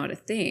like not a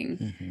thing.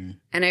 Mm-hmm.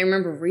 And I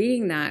remember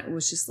reading that and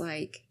was just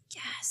like,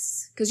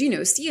 yes. Because, you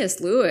know, C.S.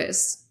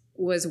 Lewis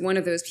was one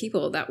of those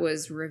people that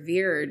was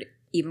revered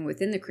even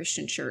within the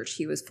Christian church.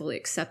 He was fully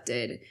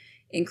accepted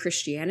in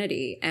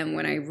Christianity. And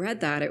when I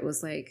read that, it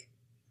was like,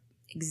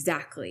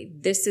 exactly,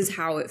 this is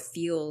how it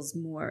feels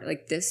more,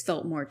 like this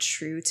felt more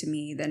true to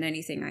me than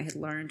anything I had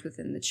learned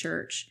within the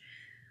church.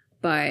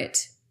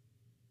 But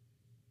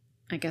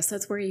I guess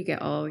that's where you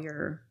get all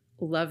your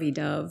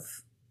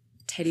lovey-dove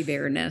teddy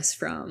bearness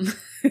from.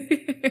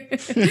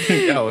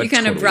 You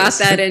kind of brought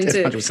that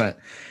into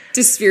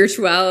to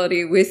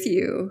spirituality with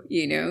you,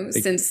 you know,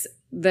 since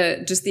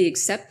the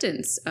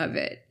acceptance of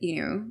it,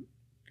 you know.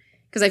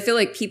 Because I feel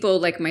like people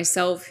like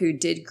myself who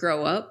did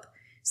grow up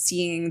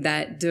seeing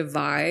that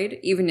divide,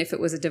 even if it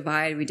was a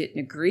divide we didn't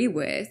agree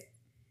with,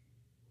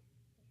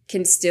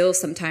 can still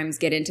sometimes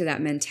get into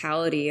that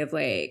mentality of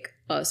like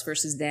us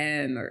versus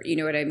them, or you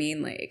know what I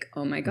mean? Like,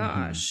 oh my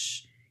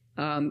gosh,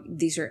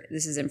 this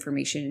is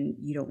information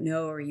you don't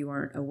know or you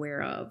aren't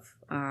aware of.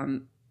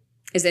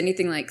 Is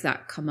anything like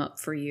that come up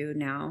for you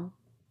now,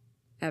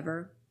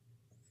 ever?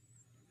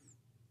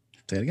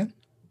 Say it again.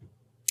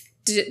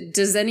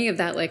 Does any of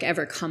that like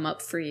ever come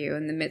up for you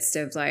in the midst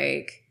of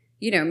like,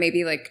 you know,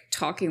 maybe like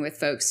talking with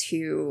folks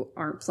who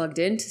aren't plugged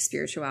into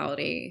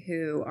spirituality,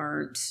 who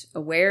aren't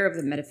aware of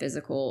the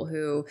metaphysical,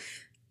 who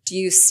do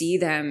you see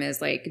them as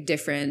like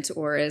different,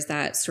 or is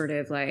that sort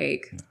of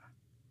like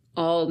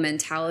all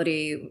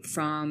mentality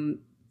from,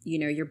 you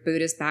know, your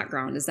Buddhist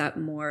background? Is that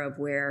more of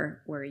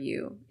where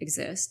you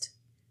exist?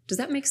 Does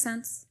that make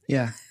sense?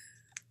 Yeah.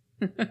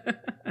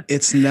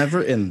 It's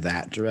never in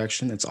that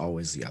direction. It's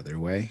always the other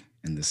way.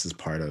 And this is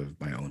part of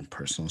my own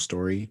personal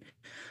story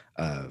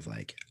of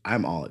like,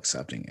 I'm all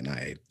accepting and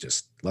I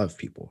just love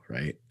people,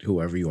 right?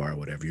 Whoever you are,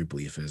 whatever your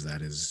belief is,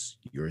 that is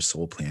your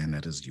soul plan.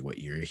 That is what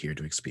you're here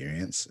to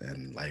experience.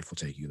 And life will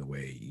take you the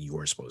way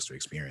you're supposed to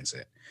experience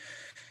it.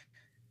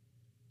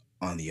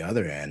 On the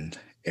other end,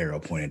 arrow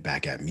pointed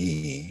back at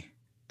me,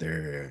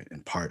 there,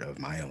 in part of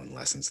my own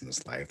lessons in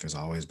this life, there's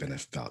always been a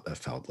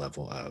felt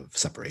level of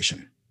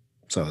separation.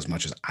 So as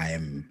much as I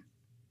am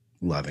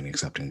loving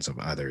acceptance of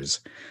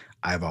others,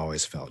 I've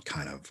always felt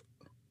kind of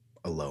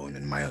alone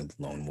in my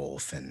lone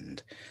wolf,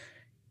 and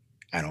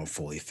I don't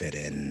fully fit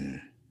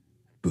in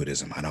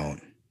Buddhism. I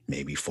don't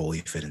maybe fully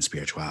fit in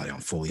spirituality. I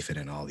don't fully fit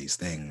in all these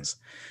things.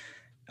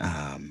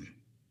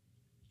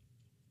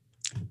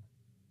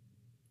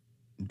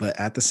 But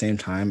at the same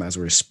time, as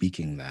we're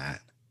speaking that,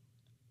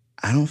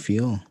 I don't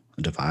feel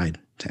a divide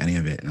to any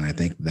of it. And I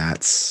think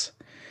that's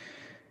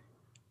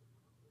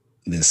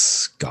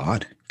this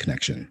God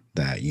connection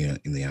that, you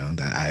know,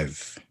 that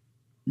I've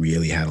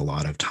really had a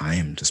lot of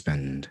time to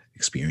spend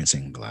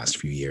experiencing the last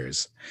few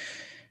years.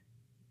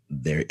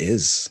 There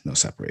is no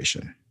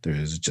separation. There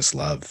is just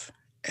love.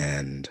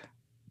 And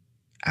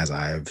as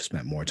I've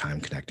spent more time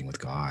connecting with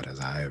God, as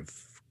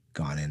I've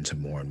gone into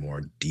more and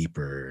more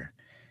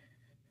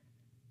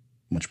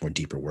much more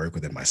deeper work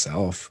within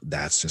myself,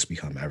 that's just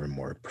become ever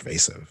more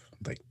pervasive.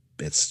 Like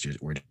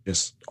we're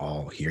just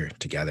all here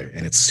together,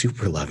 and it's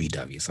super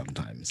lovey-dovey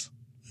sometimes.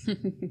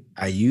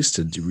 I used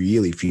to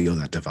really feel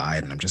that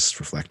divide, and I'm just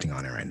reflecting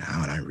on it right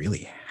now, and I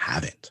really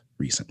haven't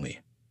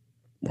recently,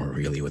 or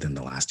really within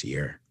the last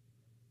year.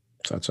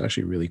 So that's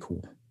actually really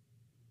cool.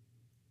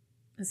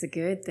 That's a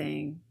good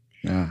thing.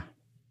 Yeah.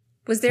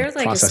 Was there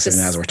like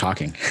processing as we're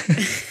talking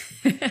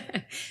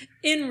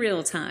in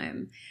real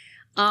time?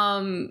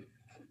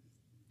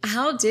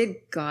 How did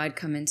God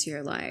come into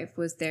your life?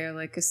 Was there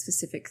like a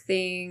specific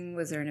thing?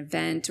 Was there an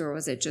event, or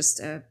was it just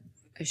a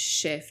a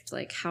shift?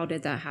 Like, how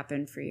did that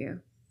happen for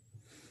you?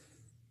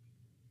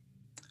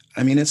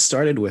 I mean, it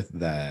started with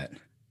that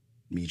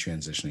me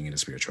transitioning into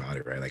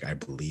spirituality, right? Like I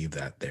believe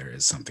that there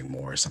is something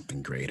more,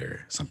 something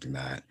greater, something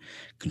that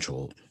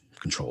control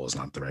control is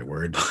not the right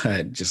word,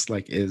 but just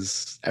like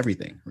is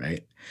everything,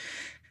 right?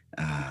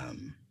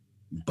 Um,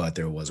 but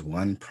there was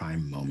one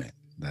prime moment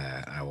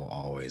that I will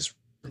always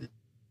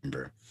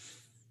remember,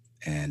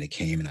 and it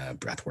came in a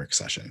breathwork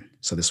session.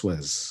 So this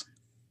was,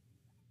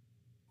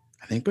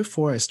 I think,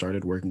 before I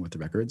started working with the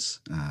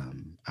records.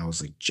 I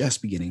was like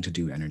just beginning to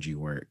do energy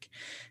work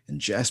and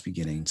just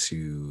beginning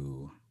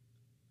to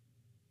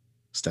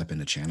step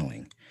into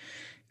channeling.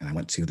 And I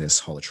went to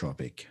this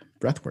holotropic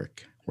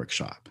breathwork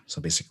workshop.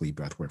 So basically,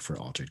 breathwork for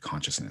altered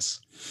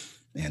consciousness.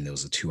 And it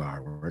was a 2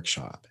 hour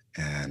workshop.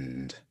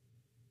 And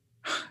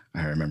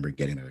I remember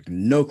getting there, like,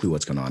 no clue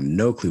what's going on,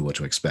 no clue what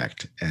to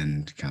expect.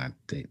 And kind of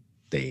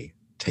they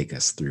take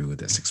us through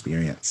this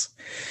experience.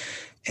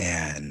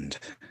 And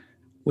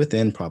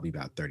within probably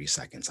about 30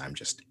 seconds, I'm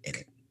just in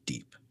it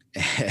deep.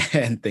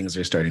 And things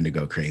are starting to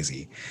go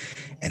crazy.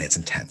 And it's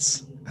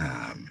intense.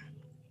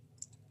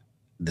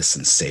 The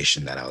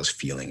sensation that I was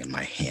feeling in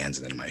my hands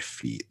and in my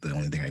feet, the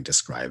only thing I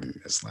describe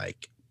them is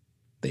like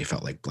they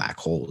felt like black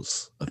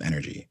holes of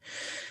energy.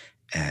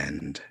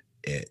 And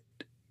it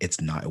it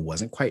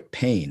wasn't quite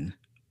pain,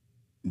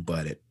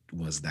 but it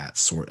was that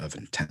sort of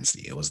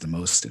intensity. It was the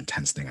most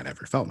intense thing I'd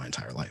ever felt my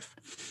entire life.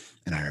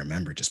 And I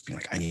remember just being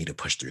like, I need to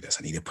push through this.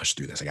 I need to push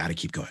through this. I got to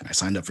keep going. I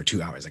signed up for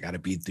 2 hours. I got to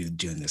be through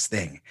doing this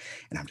thing.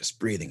 And I'm just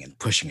breathing and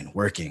pushing and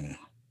working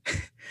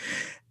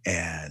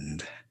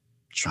and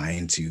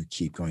trying to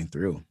keep going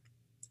through.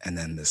 And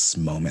then this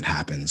moment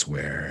happens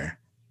where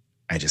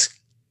I just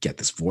get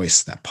this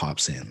voice that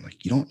pops in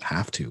like, you don't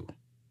have to.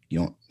 You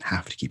don't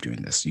have to keep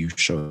doing this. You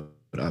showed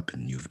up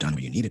and you've done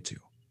what you needed to.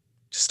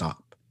 Just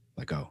stop,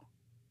 let go,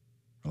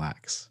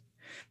 relax.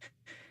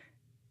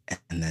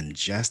 And then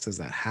just as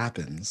that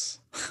happens,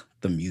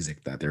 the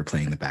music that they're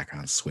playing in the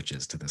background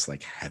switches to this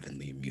like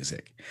heavenly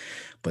music.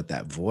 But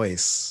that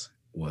voice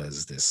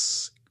was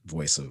this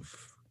voice of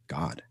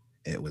God.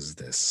 It was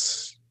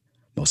this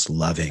most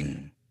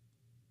loving,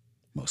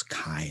 most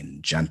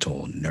kind,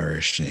 gentle,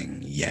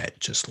 nourishing, yet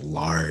just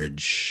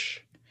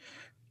large,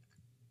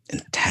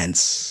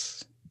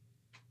 intense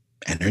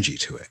energy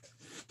to it.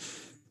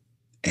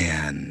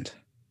 And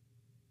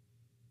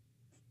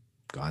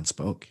God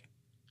spoke.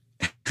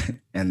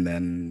 And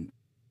then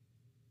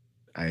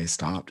I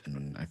stopped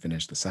and I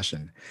finished the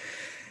session.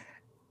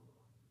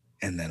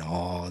 And then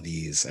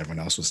everyone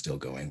else was still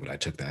going, but I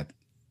took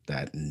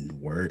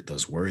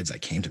those words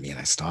that came to me and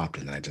I stopped.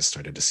 And then I just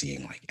started to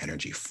seeing like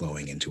energy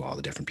flowing into all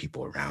the different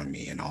people around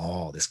me and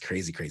all this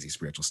crazy, crazy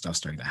spiritual stuff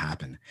starting to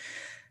happen.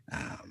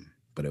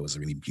 But it was a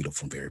really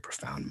beautiful, very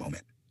profound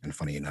moment. And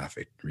funny enough,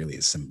 it really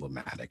is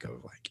symptomatic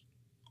of like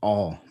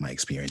all my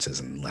experiences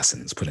and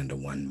lessons put into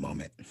one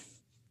moment.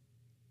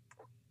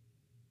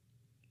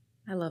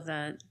 I love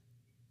that.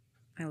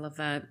 I love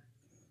that.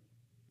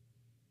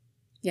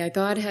 Yeah,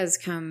 God has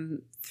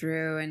come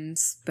through and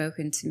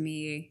spoken to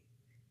me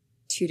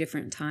 2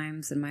 different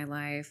times in my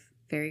life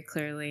very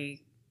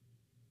clearly,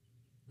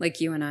 like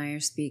you and I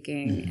are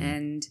speaking. Mm-hmm.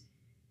 And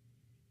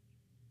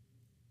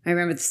I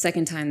remember the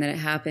second time that it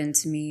happened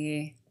to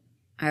me,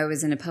 I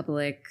was in a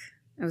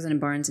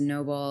Barnes and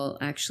Noble.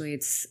 Actually,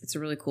 it's a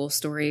really cool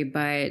story,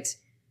 but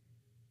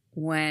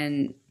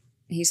when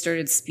he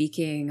started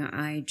speaking,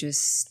 I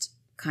just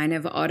kind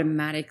of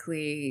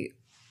automatically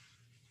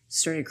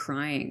started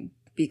crying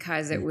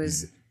because it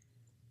was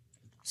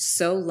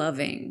so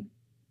loving,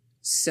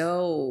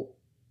 so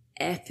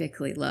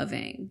epically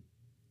loving.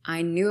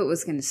 I knew it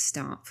was going to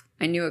stop.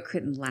 I knew it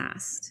couldn't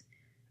last.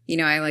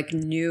 I like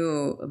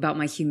knew about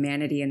my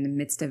humanity in the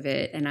midst of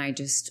it. And I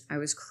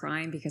was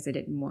crying because I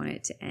didn't want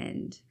it to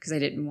end, because I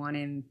didn't want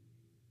him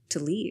to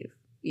leave,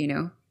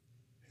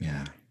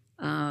 Yeah.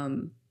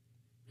 And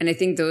I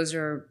think those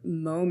are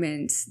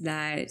moments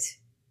that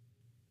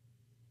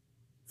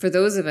for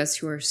those of us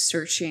who are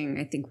searching,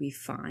 I think we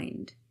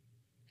find.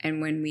 And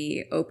when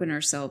we open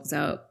ourselves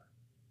up,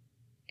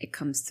 it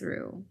comes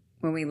through.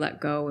 When we let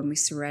go, when we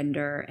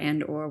surrender,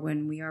 and or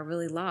when we are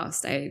really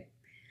lost. I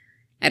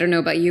don't know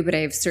about you, but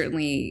I've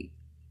certainly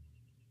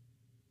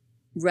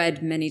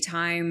read many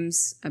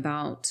times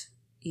about,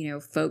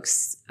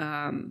 folks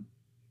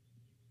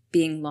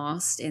being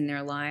lost in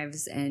their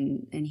lives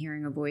and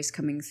hearing a voice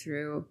coming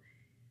through.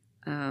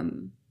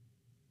 It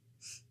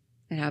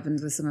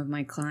happens with some of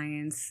my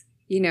clients.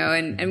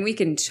 And we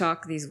can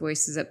chalk these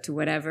voices up to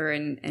whatever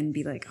and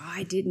be like, oh,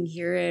 I didn't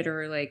hear it,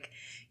 or like,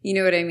 you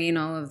know what I mean?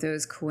 All of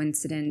those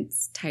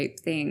coincidence type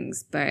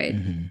things. But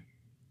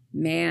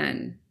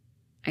man,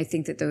 I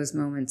think that those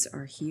moments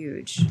are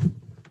huge.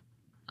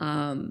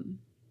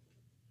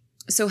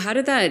 So how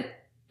did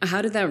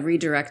that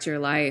redirect your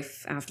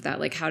life after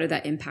that? Like, how did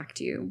that impact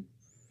you?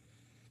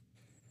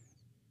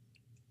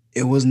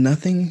 It was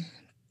nothing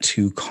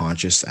too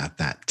conscious at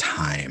that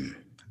time.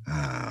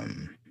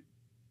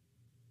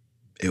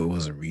 It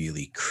was a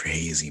really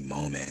crazy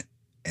moment,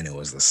 and it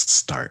was the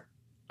start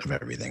of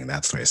everything.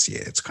 That's the way I see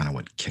it. It's kind of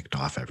what kicked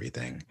off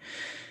everything.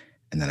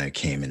 And then I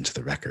came into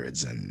the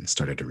records and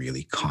started to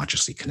really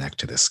consciously connect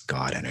to this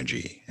God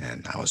energy.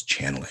 And I was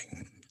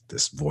channeling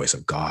this voice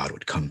of God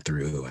would come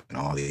through and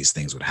all these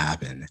things would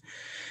happen.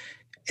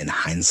 In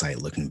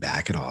hindsight, looking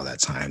back at all that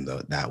time,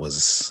 though, that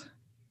was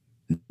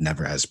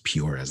never as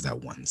pure as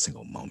that one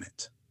single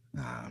moment.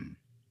 Um,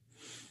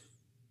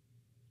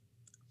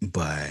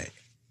 but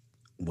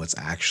what's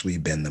actually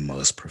been the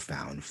most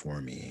profound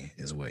for me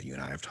is what you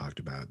and I have talked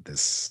about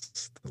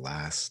the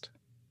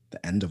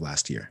end of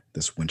last year,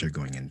 this winter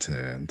going into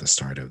the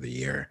start of the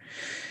year.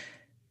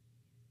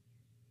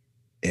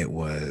 It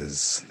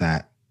was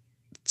that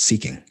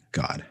seeking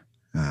God.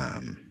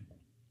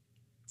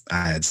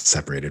 I had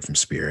separated from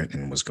spirit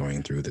and was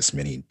going through this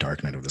mini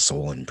dark night of the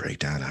soul and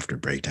breakdown after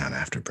breakdown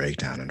after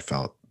breakdown, and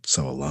felt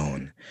so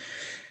alone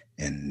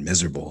and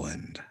miserable.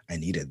 And I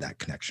needed that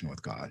connection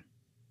with God.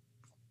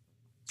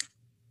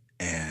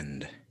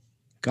 And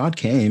God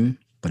came,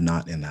 but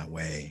not in that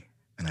way.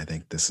 And I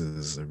think this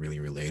is a really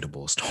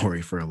relatable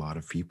story for a lot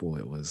of people.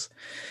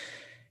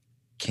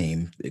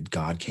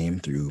 God came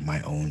through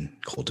my own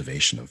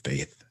cultivation of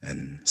faith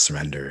and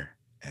surrender,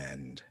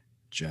 and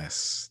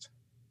just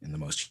in the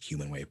most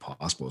human way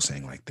possible,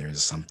 saying like,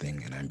 there's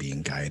something and I'm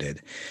being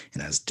guided.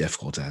 And as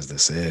difficult as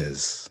this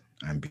is,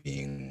 I'm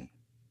being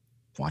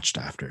watched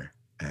after.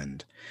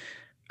 And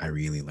I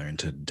really learned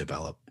to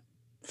develop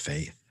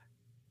faith.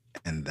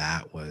 And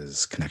that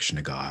was connection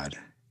to God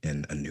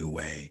in a new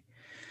way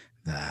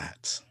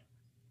that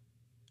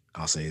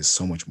I'll say is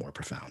so much more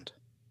profound.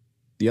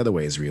 The other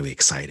way is really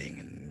exciting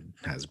and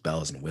has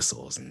bells and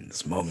whistles and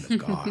this moment of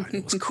God.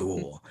 It was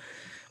cool.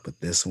 But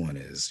this one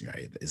is,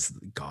 right, is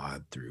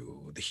God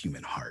through the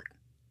human heart.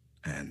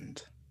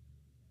 And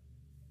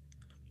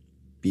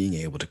being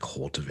able to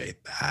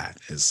cultivate that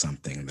is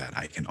something that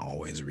I can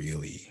always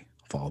really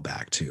fall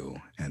back to.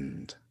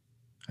 And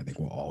I think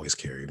will always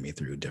carry me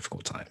through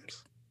difficult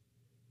times.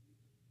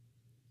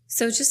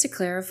 So just to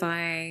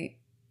clarify,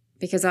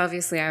 because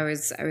obviously I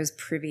was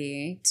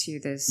privy to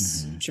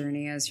this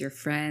journey as your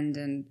friend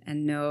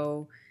and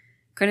know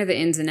kind of the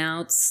ins and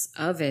outs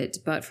of it.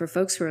 But for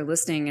folks who are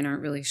listening and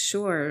aren't really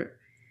sure,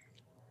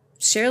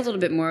 share a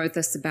little bit more with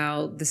us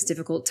about this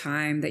difficult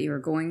time that you were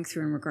going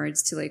through in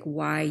regards to like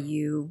why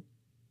you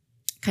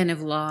kind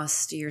of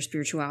lost your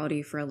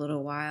spirituality for a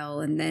little while.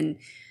 And then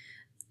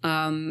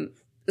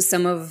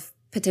some of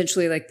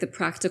potentially like the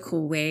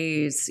practical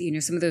ways,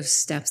 some of those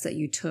steps that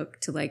you took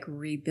to like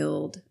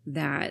rebuild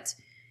that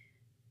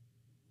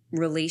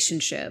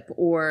relationship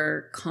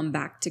or come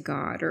back to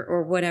God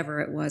or whatever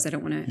it was. I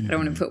don't want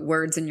to put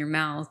words in your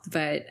mouth,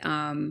 but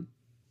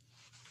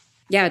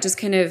just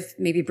kind of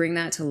maybe bring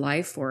that to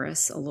life for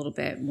us a little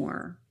bit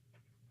more.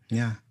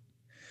 Yeah.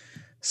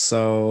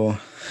 So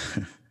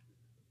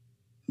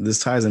this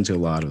ties into a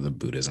lot of the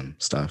Buddhism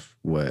stuff.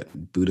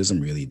 What Buddhism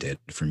really did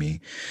for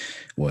me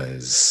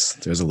was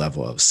there's a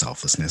level of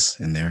selflessness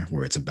in there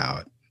where it's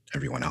about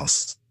everyone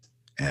else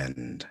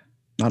and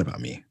not about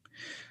me.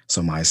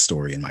 So my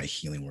story and my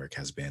healing work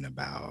has been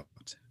about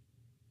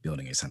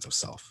building a sense of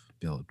self,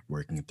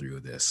 working through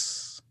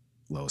this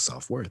low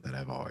self-worth that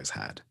I've always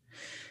had.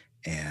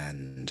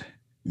 And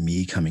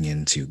me coming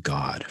into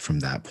God from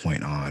that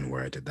point on,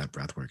 where I did that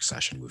breathwork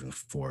session moving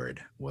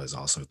forward, was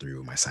also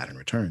through my Saturn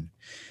return.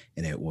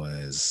 And it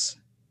was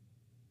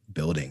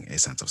building a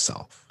sense of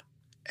self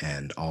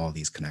and all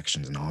these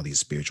connections and all these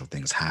spiritual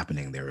things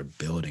happening. They were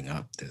building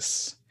up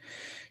this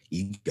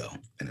ego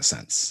in a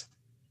sense.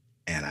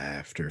 And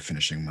after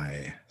finishing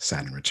my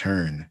Saturn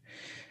return,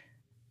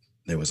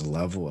 there was a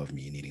level of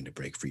me needing to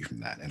break free from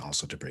that, and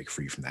also to break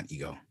free from that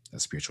ego,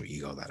 that spiritual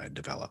ego that I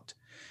developed.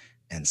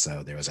 And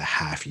so there was a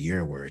half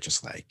year where it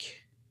just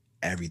like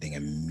everything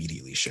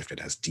immediately shifted,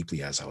 as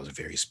deeply as I was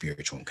very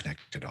spiritual and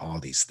connected to all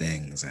these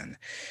things. And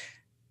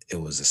it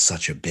was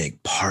such a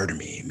big part of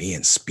me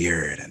and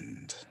spirit,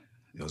 and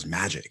it was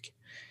magic.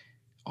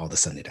 All of a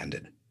sudden it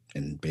ended.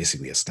 And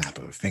basically a snap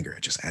of a finger,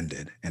 it just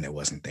ended and it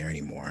wasn't there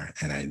anymore.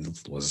 And I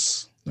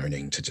was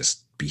learning to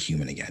just be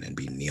human again and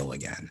be Neil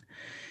again.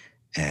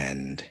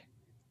 And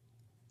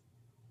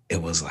it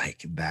was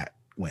like that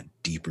went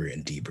deeper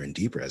and deeper and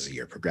deeper as the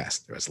year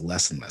progressed. There was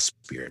less and less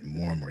spirit,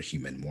 more and more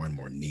human, more and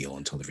more Neil,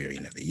 until the very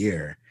end of the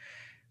year.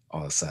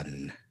 All of a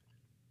sudden,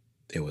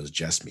 it was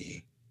just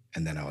me.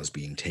 And then I was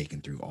being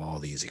taken through all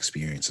these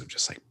experiences of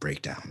just like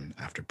breakdown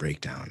after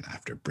breakdown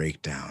after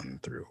breakdown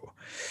through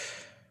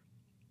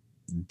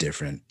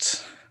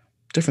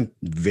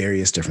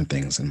various different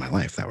things in my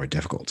life that were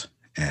difficult.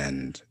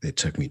 And it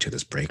took me to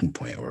this breaking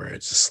point where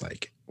it's just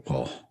like,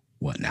 well,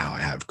 what now? I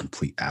have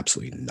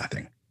absolutely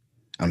nothing.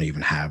 I don't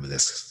even have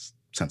this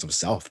sense of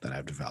self that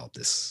I've developed,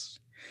 this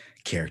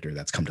character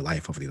that's come to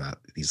life over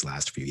these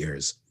last few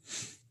years.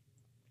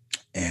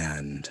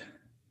 And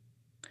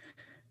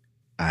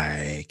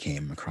I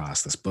came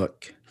across this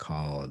book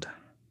called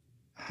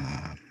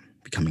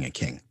Becoming a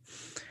King.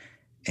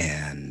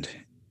 And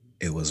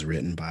it was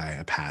written by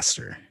a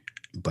pastor,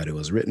 but it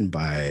was written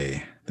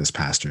by this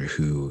pastor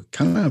who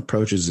kind of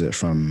approaches it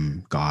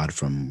from God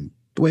from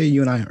the way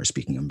you and I are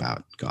speaking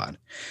about God,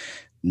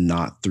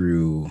 not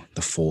through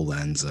the full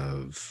lens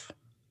of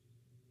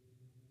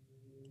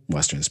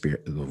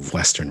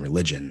Western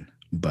religion,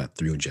 but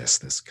through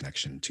just this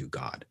connection to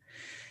God,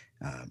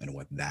 and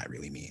what that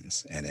really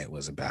means. And it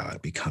was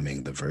about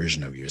becoming the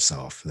version of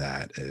yourself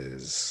that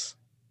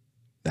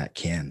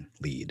can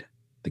lead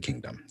the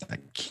kingdom,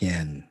 that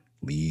can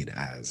lead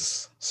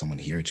as someone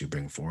here to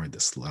bring forward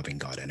this loving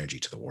God energy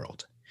to the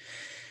world.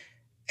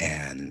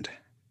 And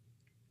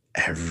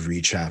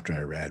every chapter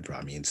I read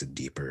brought me into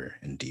deeper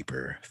and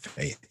deeper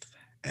faith.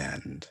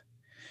 And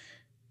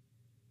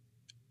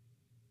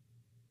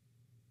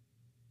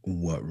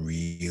what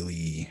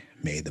really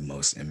made the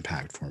most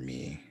impact for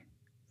me,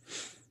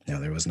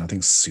 there was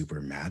nothing super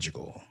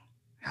magical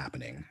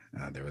happening.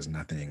 There was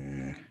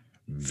nothing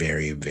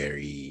very,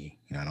 very,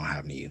 I don't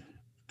have any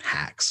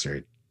hacks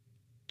or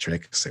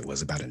tricks. It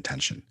was about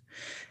intention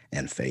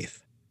and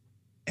faith,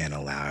 and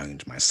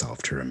allowing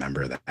myself to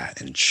remember that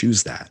and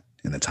choose that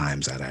in the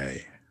times that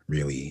I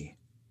really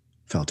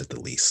felt it the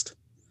least.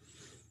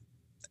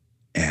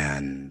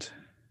 And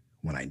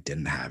when I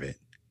didn't have it,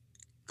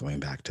 going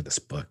back to this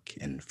book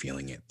and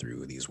feeling it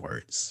through these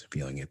words,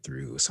 feeling it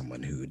through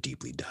someone who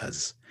deeply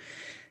does,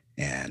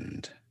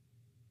 and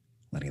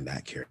letting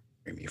that carry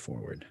me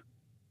forward.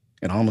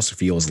 It almost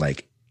feels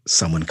like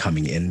someone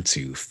coming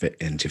into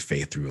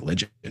faith through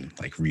religion,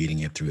 like reading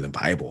it through the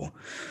Bible,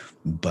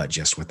 but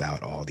just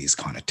without all these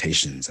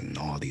connotations and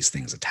all these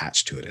things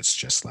attached to it. It's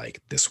just like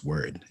this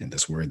word, and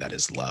this word that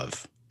is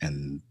love.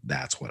 And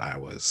that's what I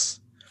was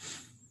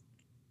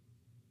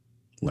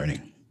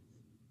learning.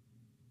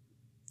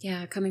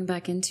 Yeah, coming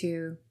back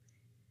into,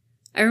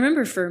 I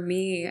remember for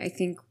me, I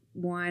think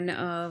one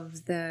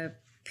of the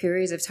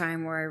periods of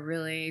time where I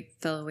really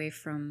fell away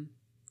from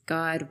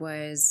God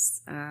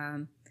was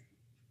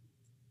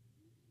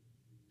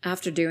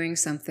after doing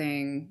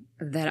something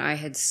that I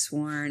had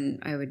sworn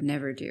I would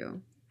never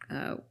do,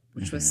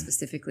 which was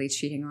specifically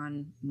cheating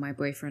on my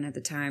boyfriend at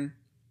the time.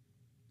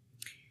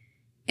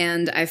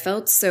 And I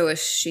felt so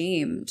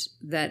ashamed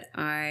that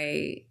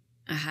I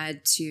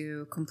had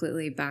to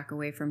completely back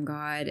away from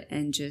God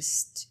and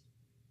just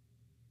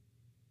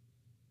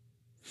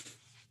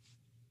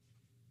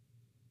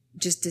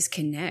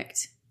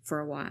disconnect for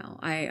a while.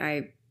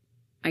 I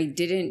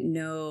didn't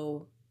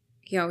know.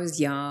 I was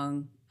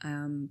young.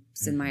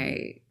 Was in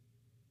my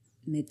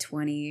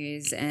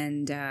mid-20s,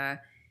 and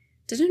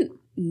didn't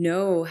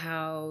know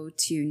how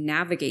to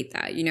navigate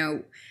that.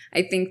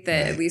 I think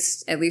that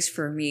at least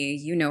for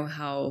me,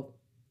 how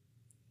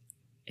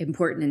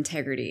important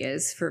integrity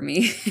is for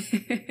me.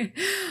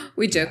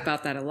 We joke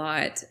about that a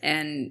lot.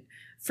 And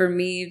for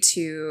me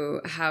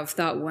to have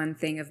thought one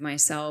thing of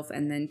myself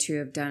and then to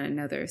have done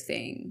another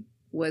thing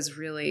was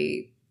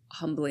really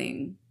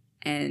humbling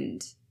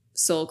and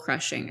soul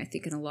crushing, I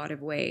think, in a lot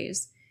of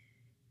ways.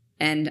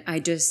 And I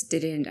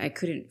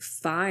couldn't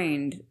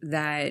find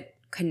that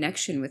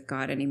connection with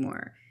God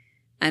anymore.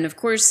 And of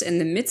course, in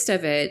the midst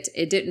of it,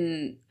 I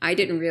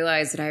didn't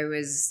realize that I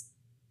was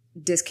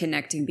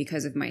disconnecting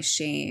because of my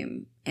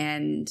shame.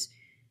 And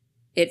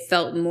it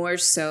felt more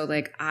so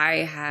like I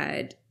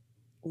had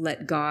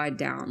let God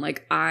down.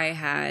 Like I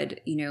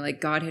had,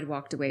 like God had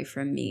walked away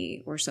from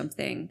me or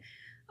something.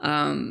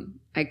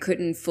 I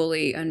couldn't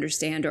fully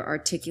understand or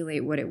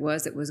articulate what it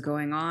was that was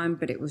going on,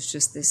 but it was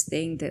just this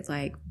thing that,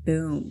 like,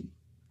 boom,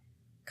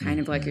 kind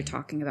of like you're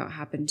talking about,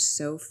 happened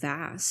so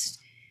fast.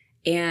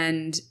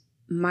 And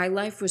my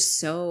life was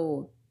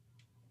so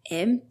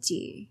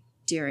empty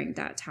during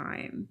that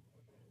time.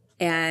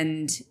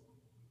 And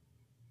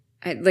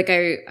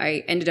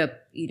I ended up,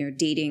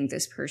 dating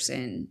this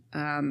person.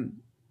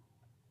 And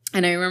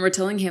I remember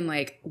telling him,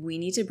 like, we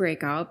need to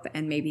break up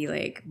and maybe,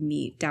 like,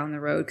 meet down the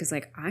road. Cause,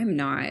 like, I'm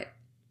not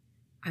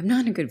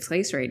in a good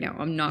place right now.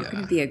 I'm not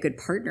going to be a good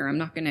partner. I'm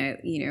not going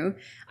to,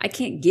 I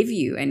can't give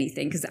you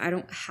anything because I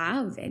don't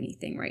have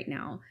anything right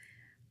now.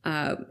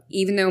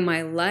 Even though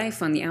my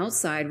life on the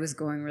outside was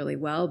going really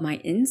well, my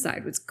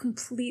inside was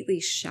completely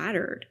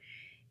shattered.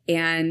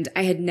 And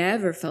I had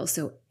never felt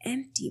so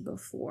empty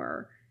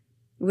before.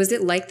 Was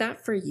it like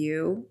that for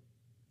you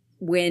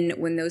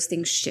when those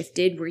things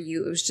shifted?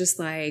 It was just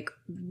like,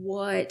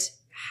 what,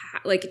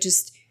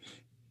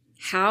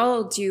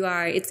 how do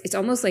it's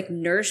almost like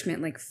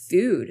nourishment, like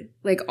food.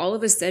 Like all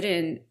of a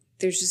sudden,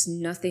 there's just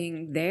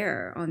nothing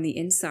there on the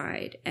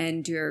inside,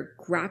 and you're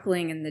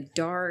grappling in the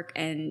dark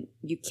and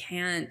you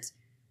can't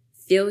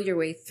feel your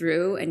way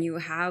through, and you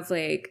have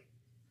like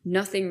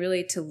nothing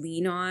really to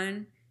lean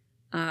on.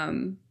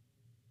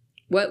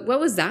 What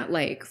was that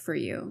like for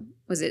you?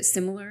 Was it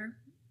similar?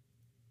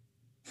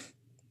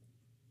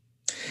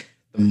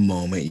 The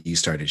moment you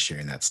started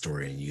sharing that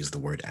story and used the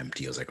word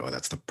empty, I was like, oh,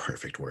 that's the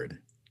perfect word.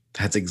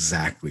 That's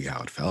exactly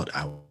how it felt.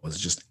 I was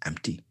just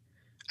empty.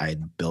 I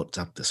had built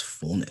up this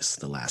fullness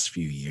the last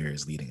few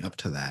years leading up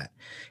to that.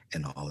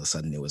 And all of a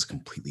sudden it was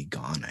completely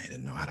gone. I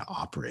didn't know how to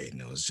operate. And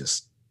it was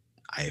just,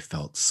 I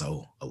felt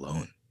so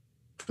alone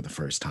for the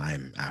first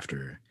time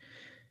after,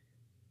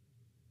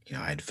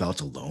 I'd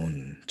felt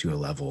alone to a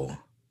level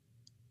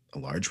a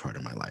large part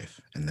of my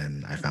life. And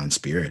then I found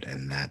Spirit,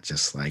 and that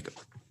just like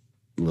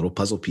little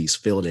puzzle piece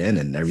filled in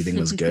and everything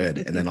was good.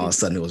 And then all of a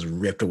sudden it was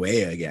ripped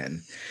away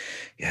again.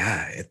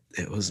 Yeah,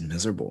 it was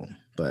miserable.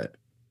 But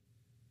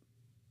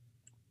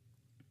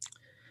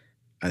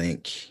I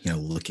think,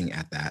 looking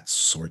at that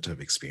sort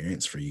of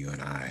experience for you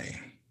and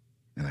I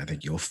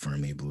think you'll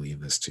firmly believe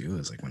this too,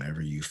 is like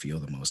whenever you feel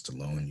the most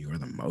alone, you are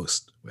the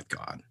most with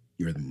God.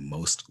 You are the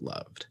most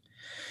loved.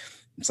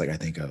 It's like I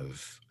think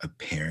of a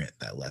parent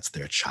that lets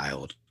their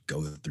child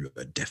go through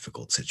a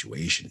difficult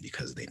situation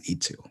because they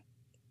need to,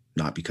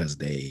 not because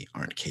they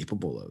aren't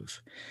capable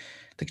of.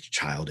 The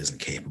child isn't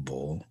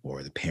capable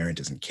or the parent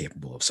isn't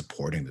capable of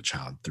supporting the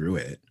child through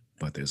it,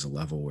 but there's a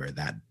level where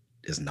that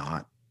is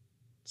not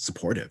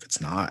supportive.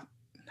 It's not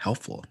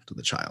helpful to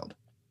the child.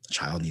 The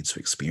child needs to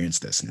experience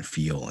this and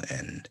feel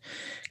and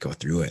go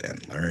through it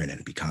and learn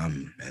and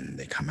become, and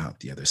they come out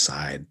the other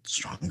side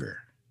stronger,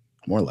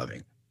 more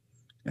loving.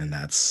 And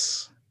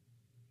that's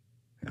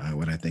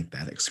what I think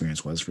that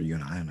experience was for you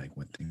and I, and like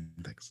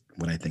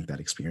what I think that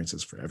experience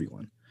is for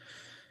everyone.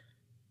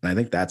 And I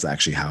think that's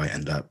actually how I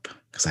end up,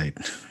 because I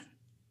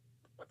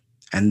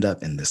end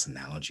up in this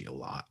analogy a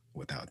lot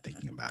without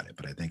thinking about it.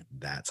 But I think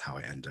that's how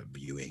I end up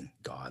viewing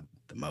God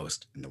the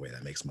most, in the way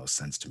that makes most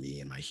sense to me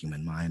in my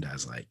human mind,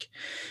 as like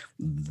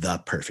the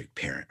perfect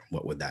parent.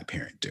 What would that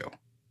parent do?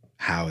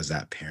 How is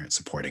that parent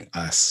supporting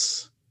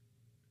us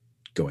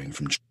going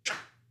from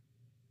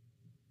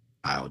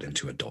child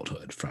into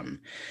adulthood,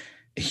 from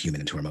a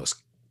human into our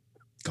most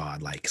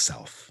God-like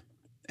self?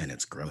 And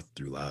it's growth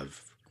through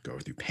love, go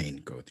through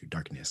pain, go through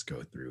darkness,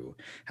 go through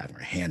having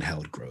our hand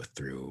held, grow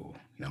through,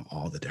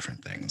 all the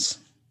different things.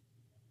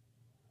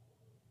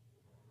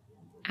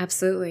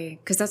 Absolutely.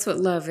 Because that's what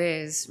love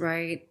is,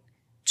 right?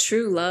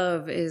 True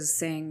love is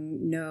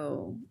saying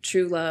no.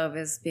 True love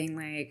is being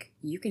like,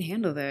 you can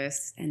handle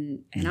this,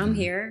 and I'm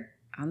here.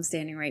 I'm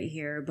standing right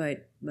here,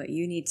 but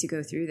you need to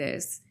go through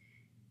this.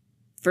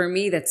 For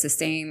me, that's the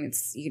same.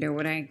 It's,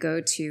 when I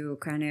go to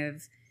kind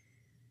of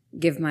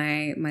give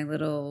my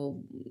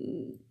little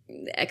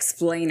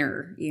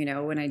explainer,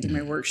 when I do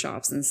my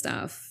workshops and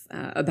stuff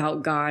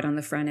about God on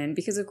the front end,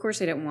 because of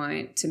course I don't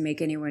want to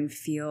make anyone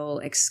feel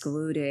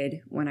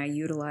excluded when I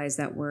utilize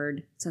that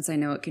word, since I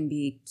know it can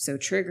be so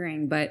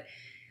triggering. But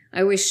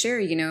I always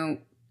share,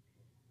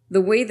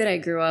 the way that I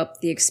grew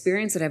up, the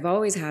experience that I've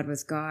always had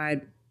with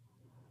God,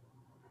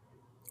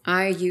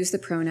 I use the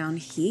pronoun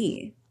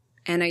he.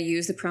 And I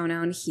use the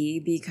pronoun he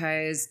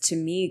because to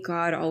me,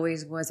 God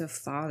always was a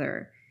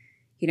father.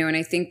 And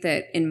I think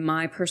that in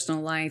my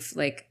personal life,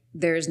 like,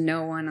 there's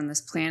no one on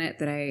this planet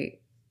that I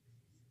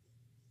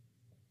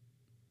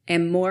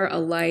am more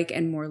alike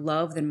and more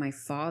loved than my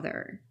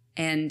father.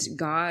 And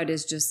God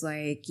is just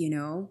like,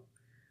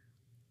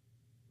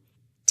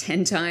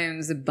 10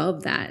 times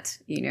above that,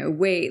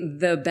 way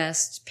the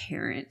best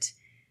parent.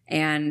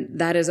 And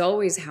that is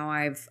always how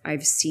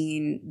I've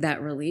seen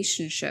that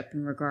relationship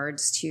in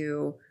regards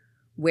to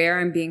where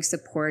I'm being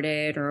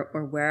supported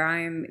or where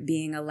I'm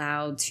being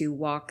allowed to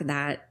walk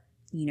that,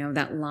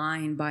 that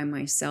line by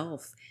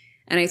myself.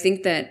 And I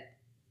think that,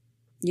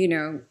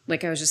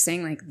 like I was just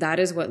saying, like, that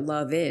is what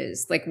love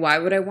is. Like, why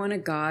would I want a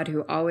God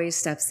who always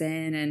steps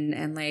in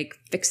and like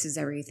fixes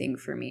everything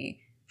for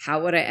me?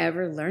 How would I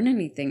ever learn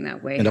anything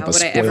that way? How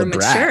would I ever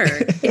mature?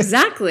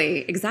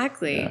 Exactly.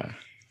 Yeah.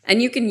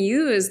 And you can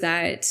use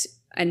that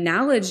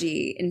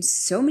analogy in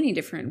so many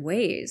different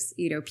ways.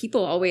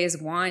 People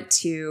always want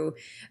to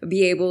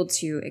be able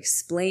to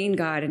explain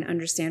God and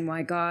understand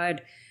why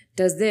God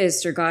does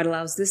this, or God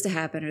allows this to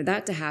happen or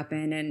that to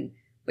happen.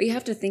 But you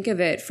have to think of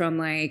it from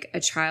like a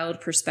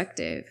child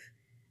perspective.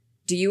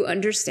 Do you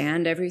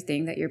understand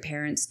everything that your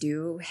parents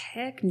do?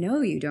 Heck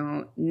no, you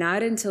don't.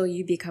 Not until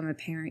you become a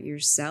parent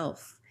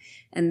yourself.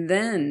 And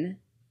then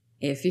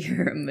if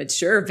you're a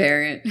mature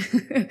parent,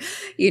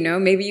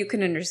 maybe you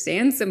can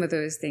understand some of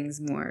those things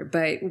more.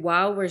 But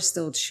while we're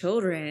still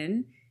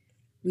children,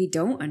 we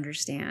don't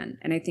understand.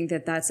 And I think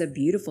that that's a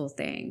beautiful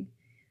thing.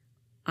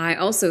 I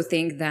also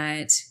think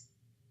that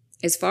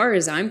as far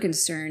as I'm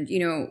concerned,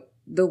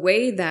 the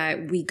way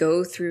that we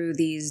go through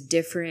these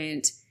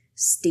different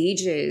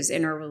stages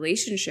in our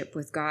relationship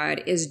with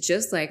God is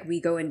just like we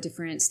go in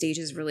different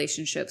stages of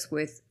relationships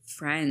with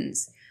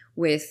friends,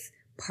 with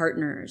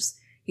partners.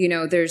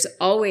 There's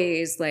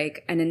always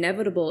like an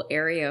inevitable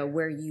area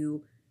where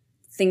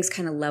things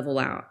kind of level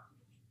out,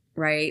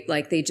 right?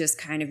 Like they just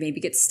kind of maybe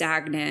get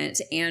stagnant,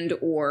 and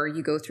or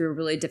you go through a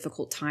really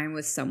difficult time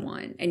with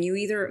someone and you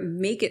either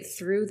make it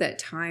through that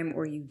time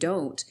or you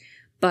don't.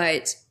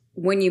 But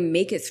when you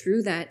make it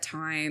through that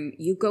time,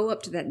 you go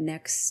up to that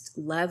next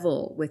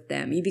level with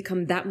them. You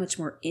become that much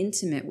more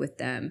intimate with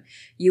them.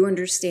 You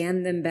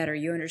understand them better.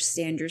 You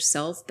understand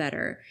yourself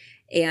better.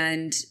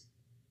 And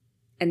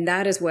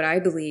that is what I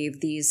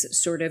believe these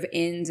sort of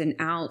ins and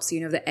outs,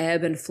 the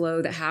ebb and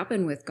flow that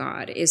happen with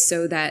God, is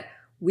so that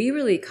we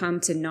really come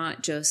to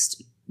not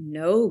just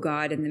know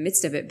God in the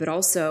midst of it, but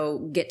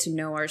also get to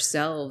know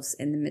ourselves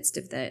in the midst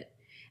of that.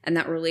 And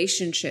that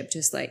relationship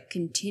just like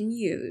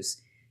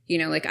continues.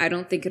 Like I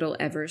don't think it'll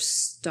ever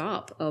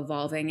stop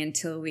evolving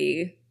until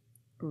we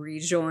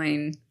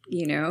rejoin,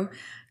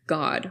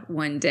 God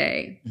one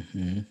day.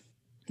 Hmm.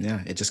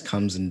 Yeah, it just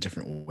comes in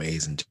different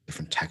ways and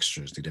different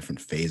textures, to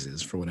different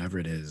phases for whatever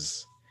it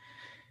is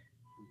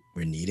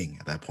we're needing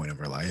at that point of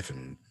our life,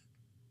 and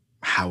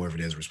however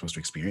it is we're supposed to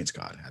experience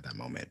God at that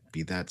moment.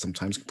 Be that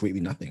sometimes completely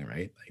nothing,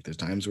 right? Like there's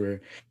times where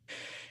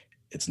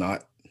it's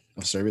not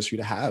of service for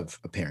you to have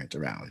a parent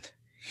around.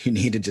 You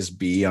need to just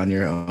be on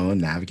your own,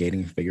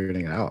 navigating,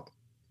 figuring it out.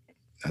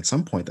 At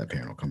some point, that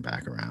parent will come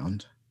back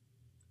around.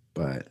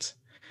 But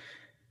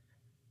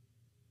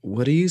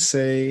what do you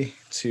say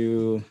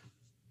to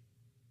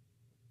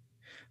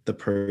the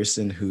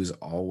person who's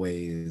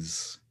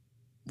always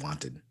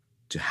wanted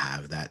to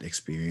have that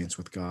experience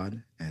with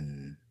God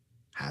and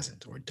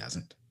hasn't or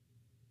doesn't?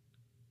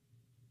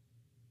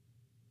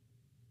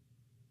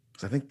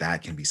 Because I think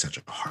that can be such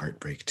a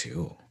heartbreak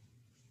too.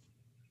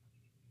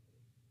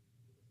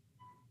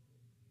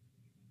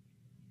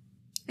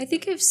 I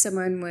think if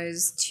someone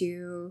was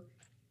to,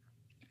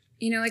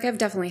 like I've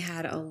definitely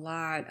had a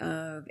lot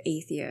of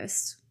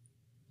atheists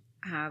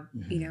have,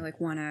 Hmm. like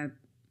want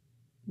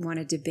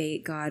to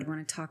debate God,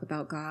 want to talk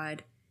about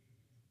God.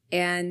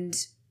 And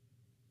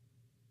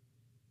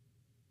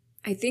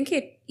I think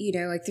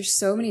like there's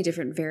so many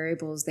different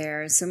variables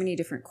there, so many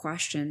different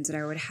questions that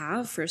I would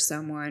have for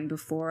someone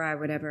before I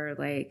would ever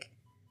like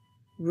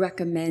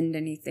recommend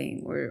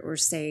anything or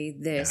say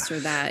Yeah. this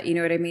or that. You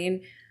know what I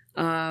mean?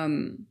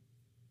 Um,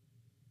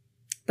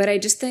 but I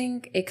just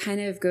think it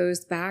kind of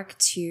goes back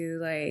to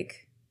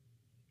like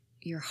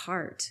your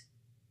heart.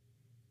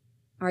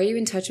 Are you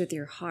in touch with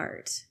your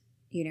heart?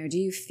 Do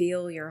you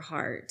feel your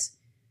heart?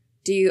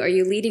 Are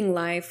you leading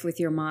life with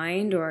your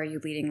mind, or are you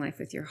leading life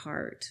with your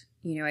heart?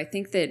 I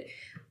think that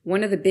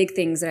one of the big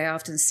things that I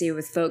often see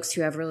with folks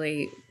who have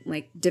really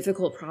like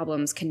difficult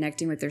problems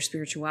connecting with their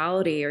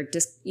spirituality or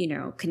just,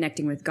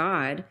 connecting with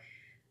God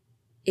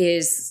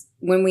is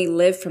when we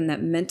live from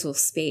that mental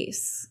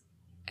space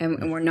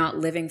and we're not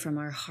living from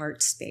our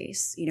heart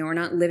space. We're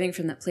not living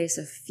from that place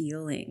of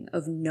feeling,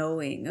 of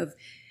knowing, of,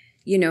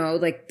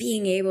 like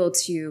being able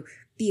to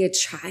be a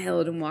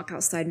child and walk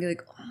outside and be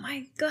like, oh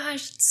my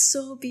gosh, it's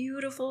so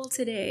beautiful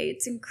today.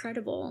 It's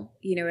incredible.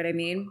 You know what I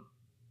mean?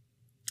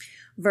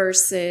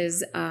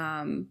 Versus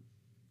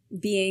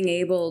being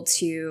able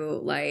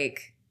to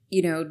like,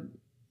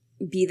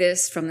 be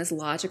this from this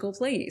logical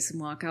place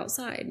and walk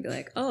outside and be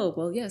like, oh,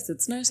 well, yes,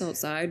 it's nice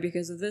outside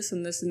because of this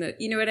and this and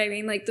that. You know what I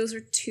mean? Like those are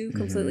two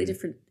completely Hmm.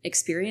 different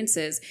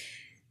experiences.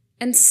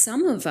 And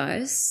some of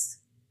us,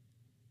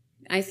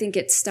 I think,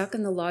 get stuck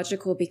in the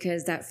logical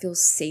because that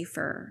feels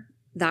safer.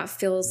 That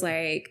feels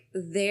like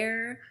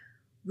there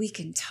we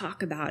can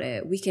talk about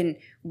it. We can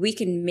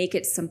make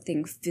it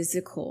something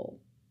physical.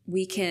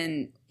 We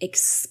can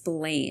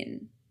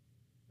explain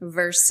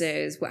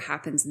versus what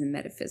happens in the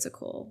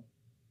metaphysical,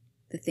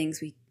 the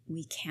things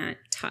we can't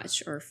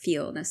touch or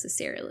feel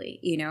necessarily.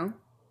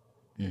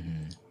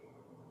 Hmm.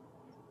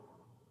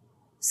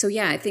 So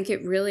yeah, I think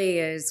it really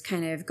is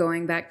kind of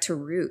going back to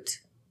root,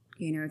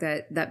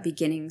 that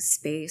beginning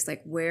space,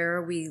 like where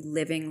are we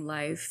living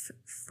life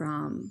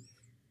from,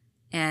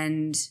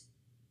 and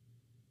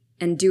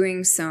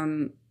doing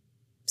some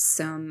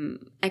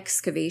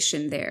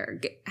excavation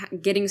there,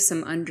 getting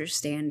some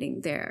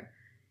understanding there.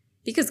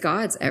 Because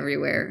God's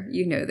everywhere.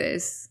 You know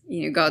this.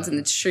 God's in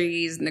the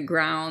trees and the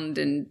ground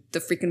and the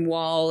freaking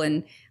wall.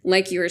 And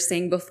like you were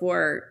saying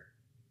before,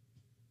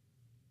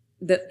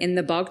 in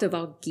the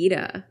Bhagavad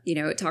Gita,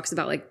 it talks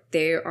about like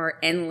there are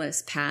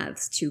endless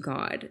paths to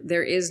God.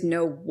 There is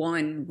no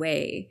one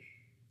way.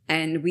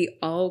 And we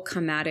all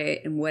come at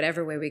it in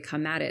whatever way we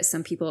come at it.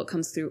 Some people, it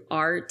comes through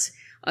art,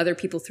 other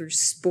people through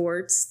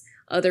sports,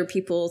 other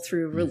people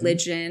through Hmm.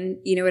 religion.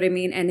 You know what I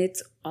mean? And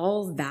it's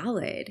all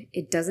valid.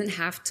 It doesn't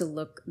have to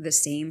look the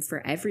same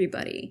for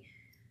everybody.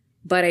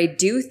 But I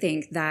do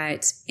think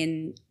that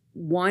in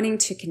wanting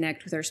to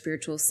connect with our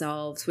spiritual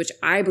selves, which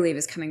I believe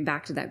is coming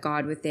back to that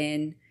God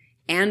within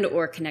and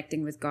or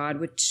connecting with God,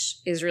 which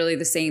is really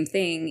the same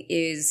thing,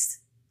 is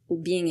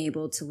being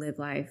able to live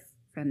life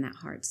from that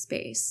heart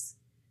space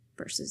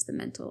versus the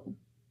mental.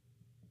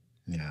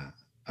 Yeah,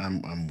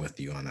 I'm with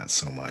you on that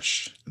so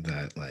much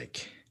that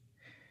like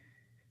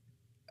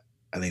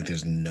I think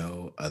there's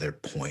no other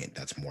point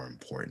that's more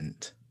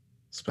important,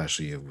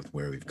 especially with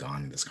where we've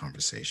gone in this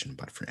conversation.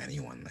 But for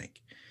anyone, like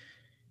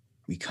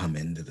we come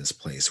into this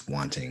place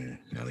wanting,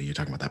 you're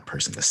talking about that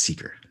person, the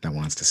seeker that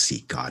wants to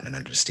seek God and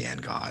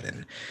understand God,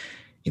 and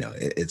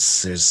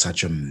it's there's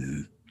such a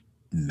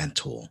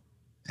mental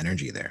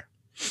energy there,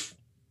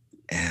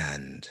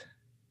 and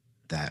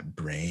that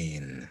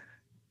brain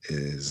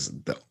is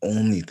the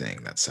only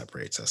thing that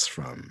separates us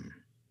from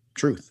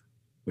truth,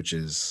 which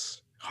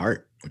is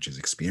heart, which is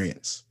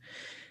experience.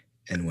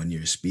 And when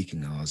you're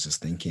speaking, I was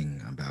just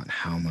thinking about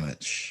how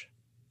much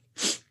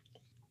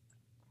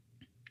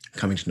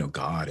coming to know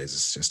God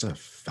is just a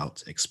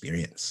felt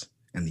experience.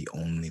 And the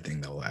only thing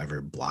that will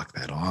ever block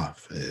that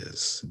off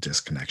is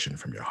disconnection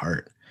from your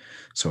heart.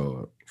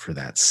 So for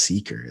that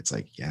seeker, it's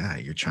like, yeah,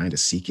 you're trying to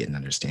seek it and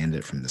understand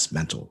it from this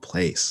mental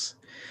place,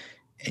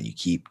 and you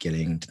keep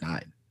getting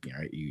denied.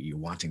 You're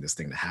wanting this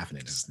thing to happen,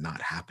 and it's just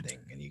not happening,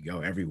 and you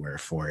go everywhere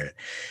for it,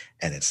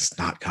 and it's just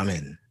not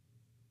coming.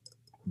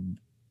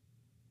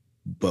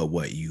 But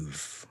what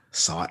you've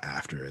sought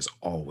after has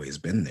always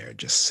been there,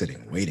 just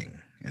sitting,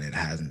 waiting. And it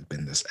hasn't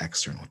been this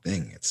external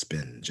thing. It's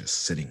been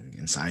just sitting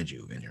inside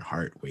you in your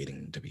heart,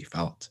 waiting to be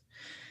felt.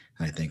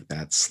 And I think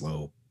that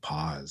slow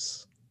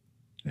pause,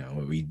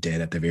 what we did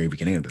at the very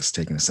beginning of this,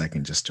 taking a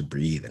second just to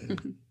breathe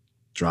and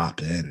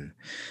drop in,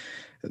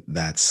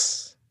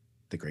 that's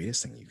the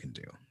greatest thing you can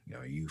do.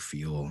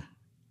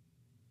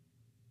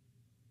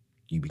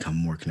 You become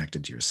more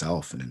connected to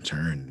yourself, and in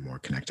turn, more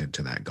connected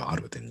to that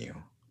God within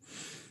you.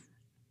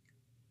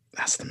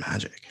 That's the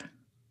magic.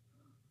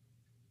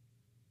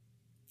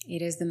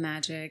 It is the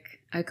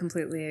magic. I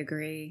completely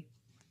agree.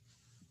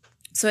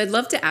 So I'd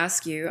love to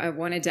ask you, I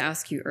wanted to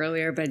ask you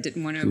earlier, but I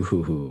didn't want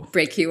to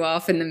break you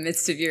off in the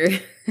midst of your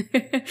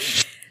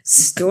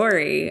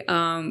story.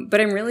 But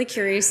I'm really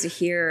curious to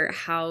hear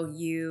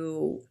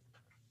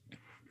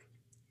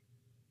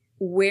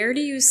where do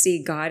you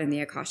see God in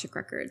the Akashic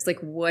Records? Like,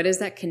 what is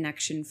that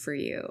connection for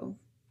you?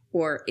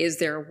 Or is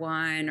there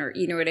one? Or,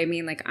 you know what I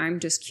mean? Like,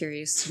 I'm just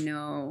curious to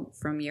know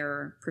from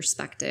your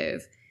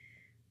perspective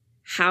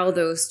how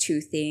those two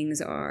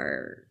things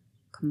are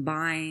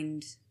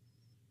combined,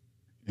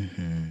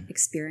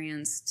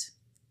 experienced.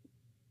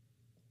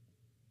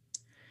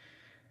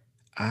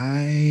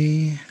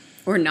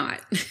 Or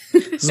not.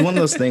 This is one of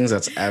those things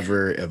that's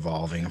ever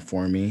evolving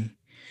for me.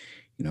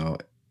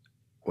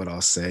 What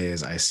I'll say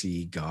is I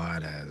see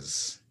God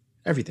as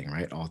everything,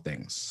 right? All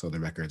things. So the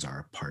records are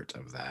a part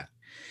of that.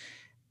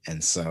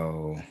 And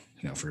so,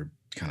 if we're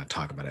kind of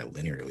talk about it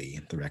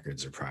linearly, the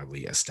records are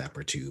probably a step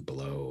or two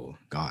below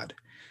God.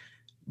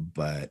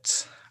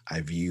 But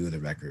I view the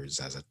records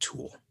as a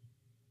tool.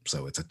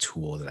 So it's a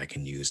tool that I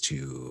can use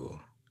to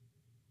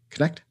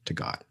connect to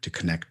God, to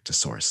connect to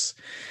source.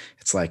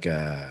 It's like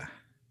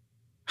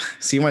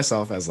see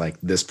myself as like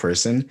this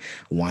person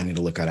wanting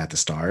to look out at the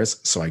stars.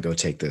 So I go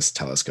take this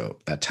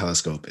telescope. That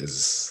telescope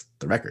is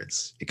the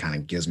records. It kind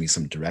of gives me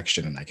some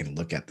direction, and I can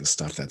look at the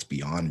stuff that's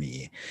beyond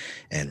me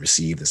and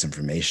receive this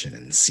information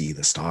and see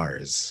the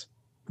stars.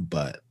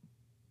 But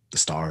the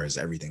stars,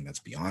 everything that's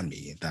beyond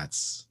me,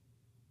 that's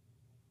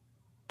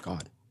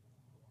God.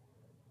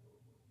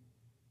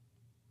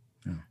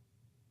 Yeah.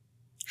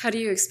 How do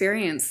you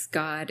experience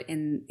God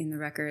in the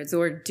records,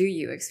 or do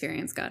you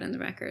experience God in the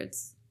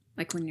records?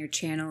 Like when you're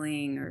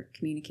channeling or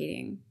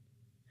communicating?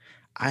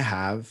 I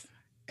have,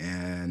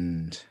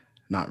 and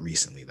not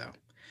recently though.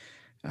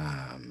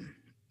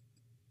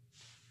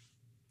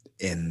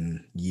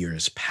 In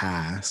years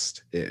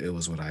past, it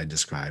was what I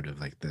described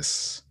of like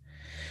this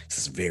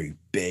very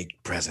big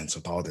presence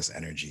with all this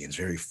energy, and it's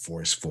very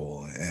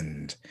forceful,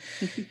 and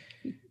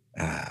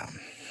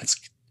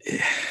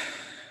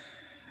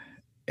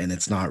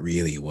it's not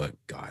really what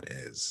God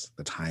is.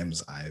 The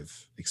times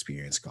I've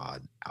experienced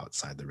God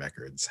outside the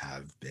records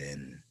have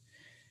been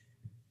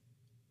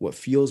what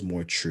feels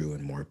more true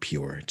and more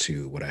pure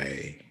to what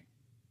I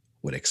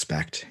would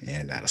expect,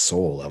 and at a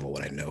soul level,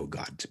 what I know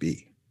God to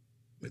be.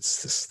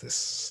 It's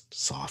this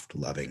soft,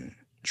 loving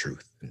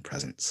truth and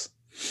presence.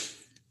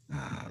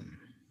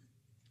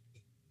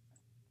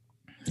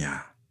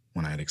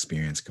 When I had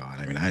experienced God,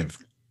 I've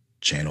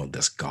channeled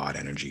this God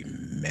energy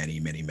many,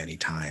 many, many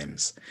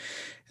times,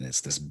 and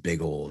it's this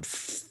big old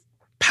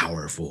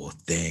powerful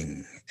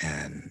thing.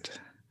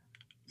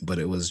 But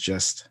it was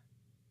just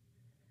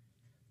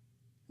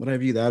what I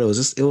view that it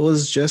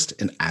was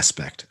just an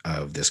aspect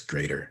of this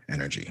greater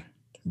energy.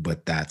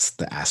 But that's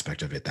the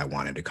aspect of it that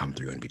wanted to come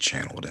through and be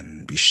channeled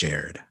and be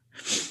shared.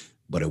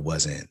 But it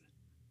wasn't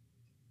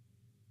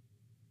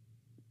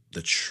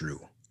the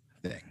true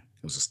thing.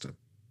 It was just a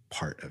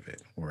part of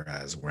it.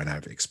 Whereas when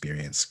I've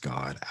experienced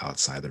God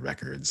outside the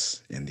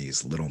records in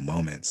these little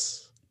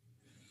moments,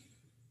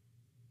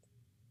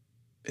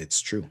 it's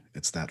true.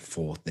 It's that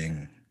full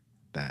thing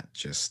that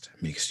just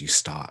makes you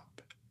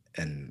stop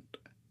and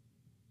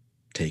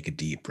take a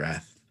deep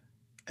breath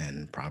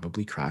and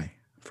probably cry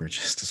for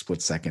just a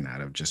split second out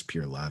of just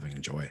pure love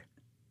and joy.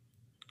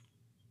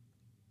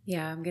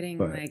 Yeah, I'm getting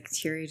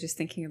teary just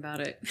thinking about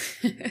it.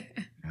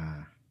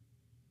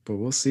 But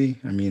we'll see.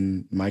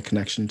 My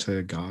connection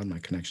to God, my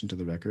connection to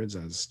the records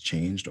has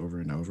changed over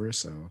and over.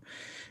 So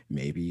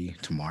maybe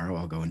tomorrow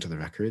I'll go into the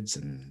records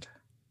and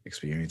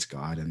experience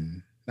God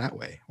in that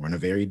way, or in a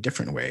very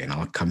different way. And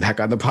I'll come back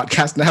on the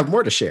podcast and have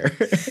more to share.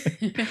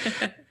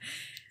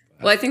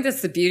 Well, I think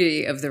that's the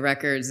beauty of the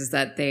records, is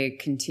that they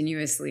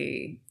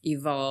continuously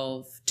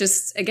evolve.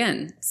 Just,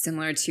 again,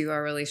 similar to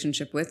our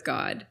relationship with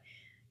God.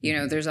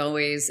 There's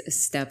always a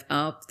step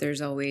up.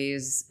 There's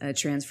always a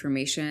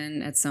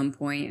transformation at some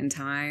point in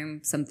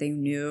time.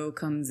 Something new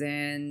comes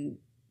in.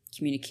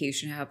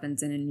 Communication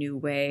happens in a new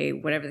way,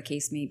 whatever the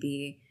case may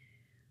be.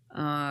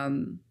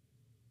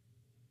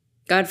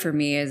 God for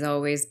me has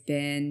always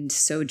been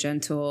so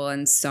gentle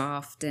and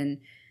soft. And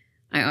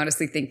I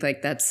honestly think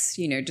like that's,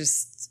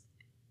 just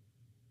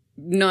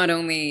not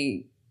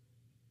only,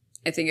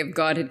 I think if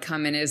God had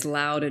come in as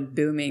loud and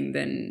booming,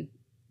 then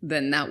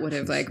that would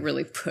have like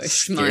really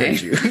pushed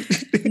you.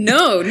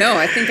 No,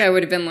 I think I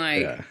would have been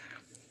like, Yeah.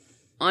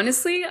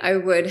 Honestly, I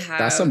would have.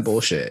 That's some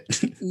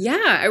bullshit.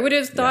 Yeah, I would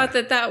have thought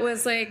that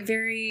was like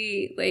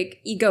very like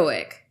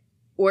egoic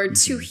or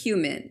too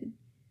human.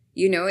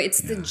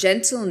 It's the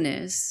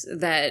gentleness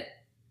that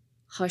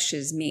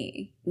hushes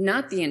me,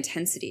 not the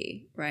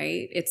intensity,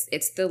 right?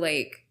 It's the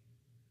like,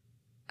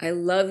 I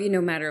love you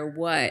no matter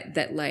what,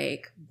 that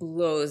like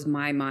blows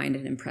my mind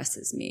and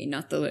impresses me,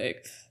 not the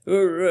like,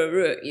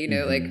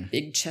 like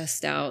big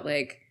chest out,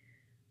 like,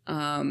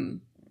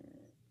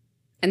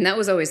 and that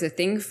was always a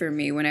thing for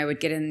me when I would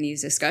get in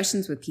these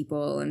discussions with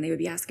people and they would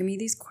be asking me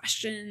these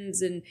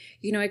questions and,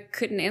 I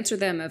couldn't answer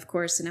them, of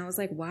course. And I was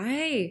like,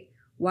 why?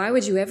 Why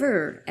would you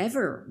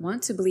ever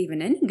want to believe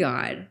in any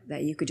God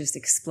that you could just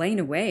explain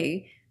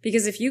away?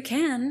 Because if you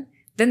can,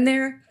 then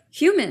they're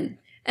human.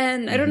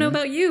 And I don't know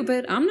about you,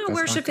 but I'm not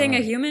worshiping a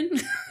human.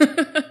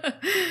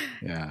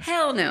 Yeah.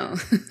 Hell no.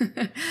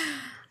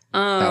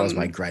 That was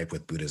my gripe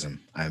with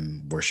Buddhism.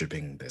 I'm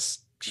worshiping this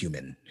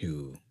human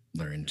who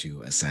learn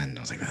to ascend.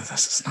 I was like,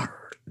 that's not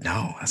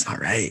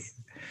right.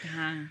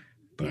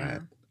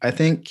 But I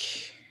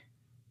think,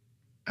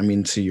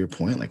 to your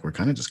point, like we're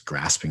kind of just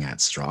grasping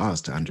at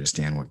straws to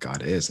understand what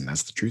God is. And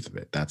that's the truth of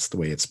it. That's the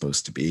way it's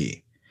supposed to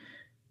be.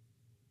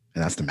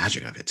 And that's the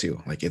magic of it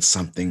too. Like it's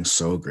something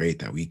so great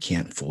that we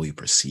can't fully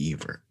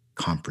perceive or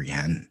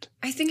comprehend.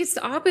 I think it's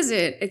the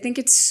opposite. I think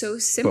it's so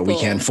simple. But we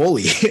can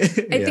fully.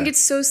 I think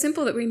it's so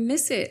simple that we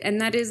miss it.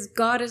 And that is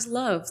God is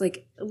love.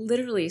 Like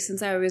literally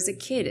since I was a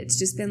kid, it's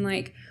just been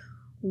like,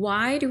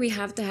 why do we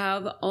have to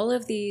have all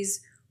of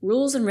these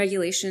rules and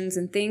regulations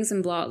and things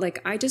and blah? Like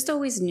I just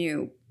always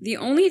knew the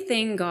only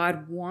thing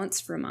God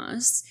wants from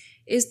us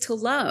is to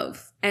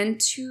love and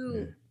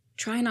to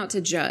try not to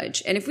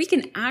judge. And if we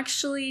can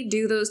actually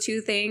do those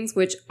two things,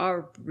 which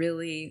are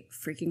really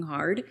freaking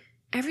hard,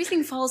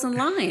 everything falls in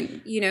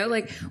line,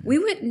 like we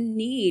wouldn't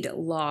need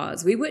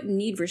laws. We wouldn't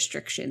need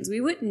restrictions.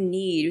 We wouldn't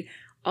need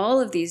all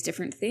of these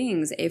different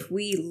things if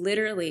we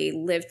literally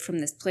lived from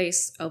this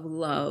place of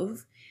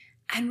love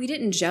and we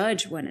didn't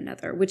judge one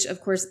another, which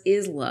of course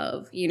is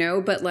love,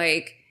 but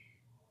like,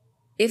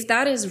 if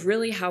that is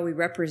really how we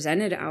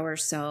represented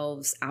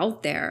ourselves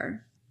out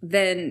there,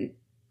 then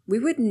we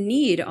wouldn't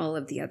need all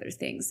of the other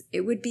things.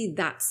 It would be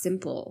that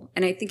simple.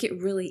 And I think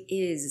it really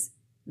is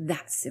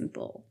that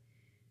simple.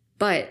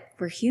 But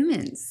we're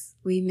humans.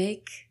 We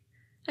make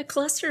a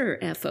cluster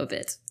F of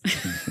it.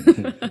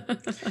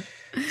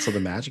 So the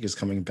magic is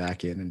coming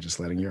back in and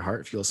just letting your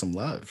heart feel some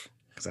love,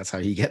 because that's how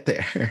you get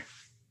there.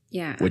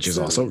 Yeah. Which is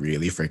also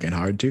really freaking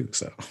hard too.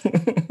 So.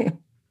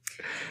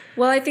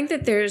 Well, I think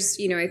that there's,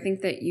 I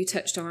think that you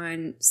touched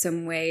on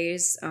some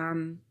ways.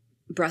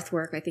 Breath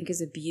work, I think,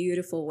 is a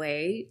beautiful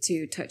way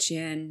to touch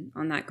in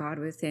on that God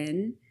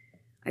within.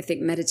 I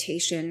think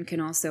meditation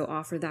can also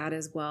offer that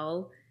as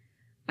well.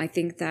 I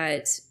think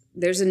that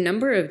there's a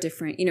number of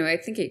different, I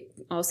think it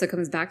also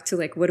comes back to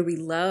like, what do we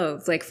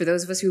love? Like for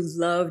those of us who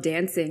love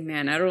dancing,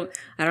 man, I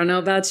don't know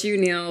about you,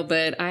 Neil,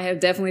 but I have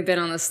definitely been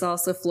on the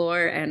salsa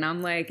floor and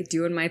I'm like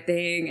doing my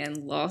thing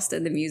and lost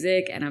in the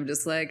music. And I'm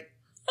just like,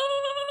 ah.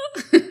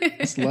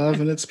 It's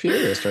love in its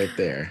purest right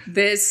there.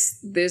 This,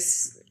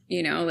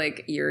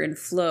 like you're in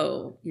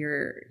flow,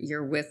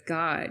 you're with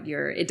God.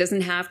 It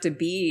doesn't have to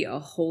be a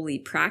holy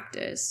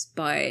practice,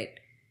 but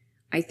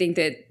I think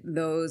that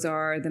those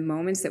are the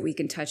moments that we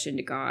can touch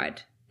into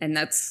God. And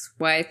that's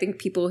why I think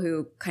people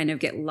who kind of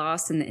get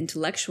lost in the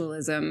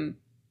intellectualism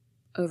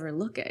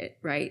overlook it,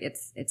 right?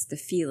 It's the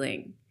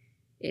feeling.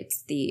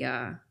 It's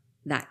the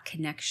that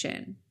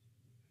connection.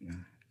 Yeah.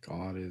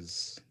 God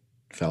is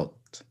felt,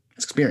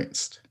 it's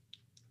experienced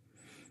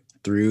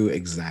through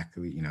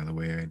exactly, the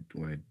way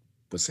what I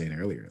was saying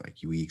earlier. Like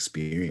we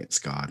experience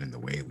God in the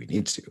way we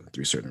need to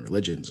through certain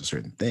religions or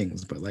certain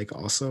things, but like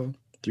also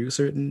through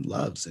certain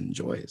loves and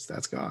joys.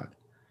 That's God.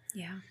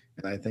 Yeah.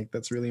 And I think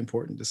that's really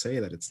important to say,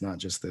 that it's not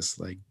just this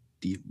like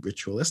deep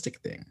ritualistic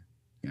thing.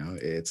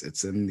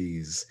 It's in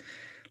these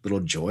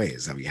little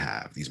joys that we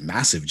have, these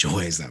massive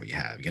joys that we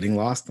have, getting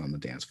lost on the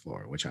dance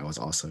floor, which I was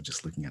also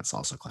just looking at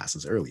salsa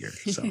classes earlier.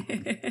 So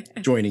I'm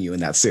joining you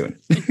in that soon.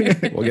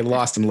 We'll get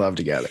lost in love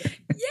together.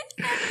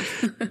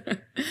 Yeah.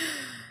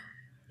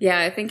 Yeah,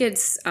 I think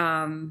it's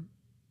I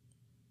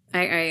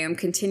am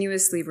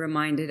continuously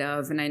reminded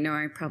of, and I know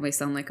I probably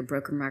sound like a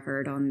broken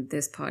record on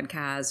this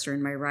podcast or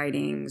in my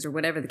writings or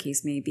whatever the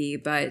case may be,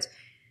 but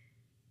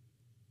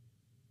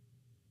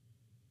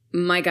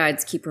my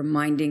guides keep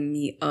reminding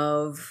me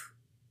of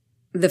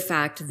the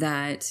fact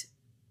that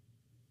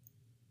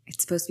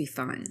it's supposed to be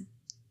fun.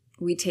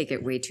 We take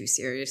it way too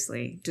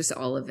seriously, just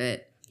all of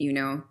it,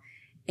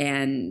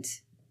 and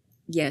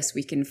yes,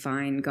 we can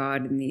find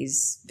God in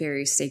these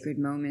very sacred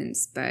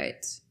moments,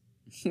 but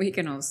we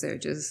can also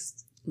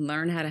just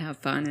learn how to have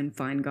fun and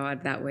find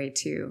God that way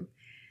too.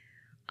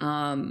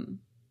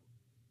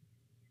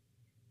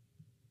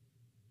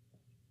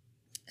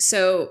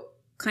 So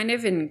kind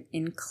of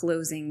in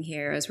closing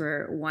here, as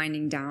we're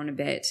winding down a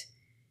bit,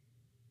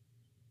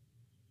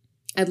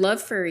 I'd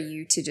love for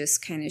you to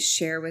just kind of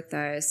share with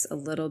us a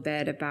little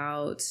bit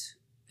about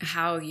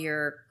how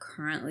you're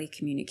currently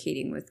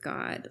communicating with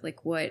God,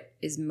 like what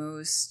is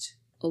most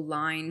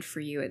aligned for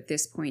you at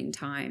this point in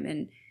time,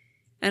 and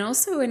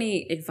also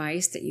any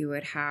advice that you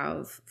would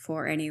have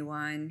for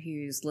anyone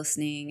who's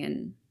listening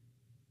and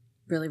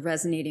really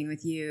resonating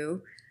with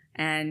you.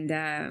 And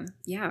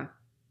yeah.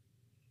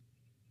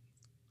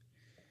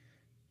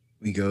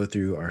 We go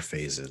through our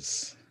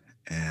phases,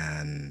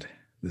 and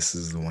this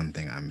is the one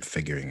thing I'm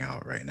figuring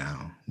out right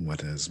now. What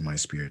does my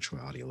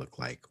spirituality look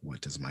like?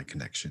 What does my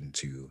connection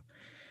to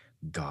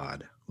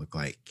God look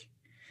like?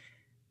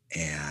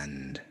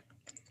 And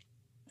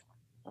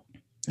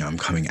I'm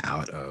coming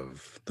out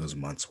of those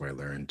months where I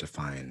learned to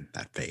find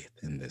that faith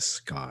in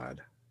this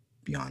God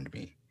beyond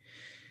me.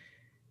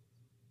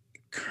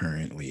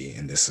 Currently,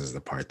 and this is the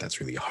part that's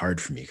really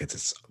hard for me because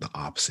it's the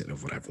opposite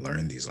of what I've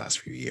learned these last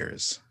few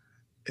years.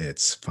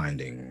 It's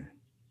finding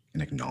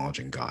and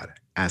acknowledging God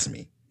as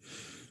me.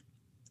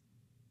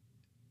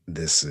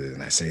 This is,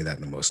 and I say that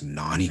in the most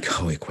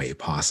non-egoic way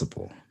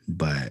possible,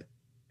 but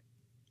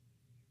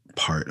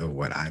part of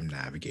what I'm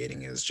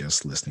navigating is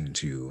just listening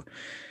to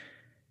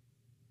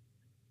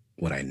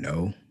what I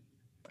know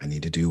I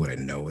need to do, what I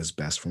know is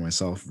best for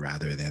myself,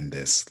 rather than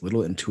this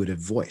little intuitive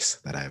voice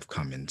that I've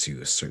come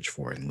into search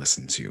for and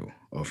listen to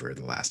over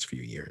the last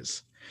few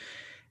years.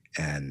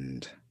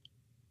 And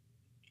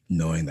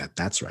knowing that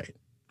that's right.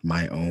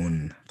 My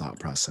own thought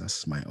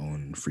process, my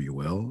own free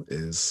will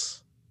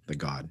is the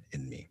God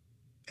in me.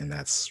 And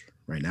that's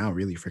right now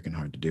really freaking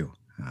hard to do,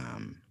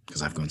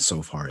 because I've gone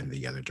so far in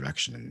the other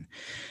direction and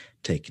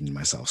taken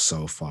myself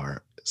so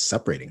far,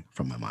 separating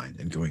from my mind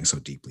and going so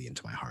deeply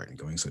into my heart and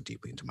going so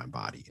deeply into my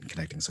body and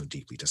connecting so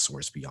deeply to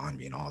source beyond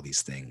me and all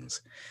these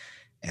things.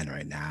 And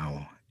right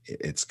now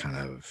it's kind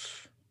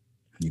of,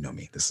 you know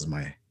me, this is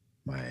my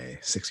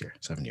 6 year.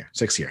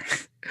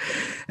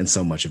 And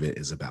so much of it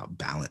is about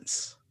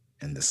balance.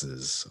 And this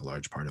is a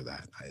large part of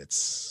that.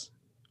 It's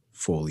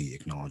fully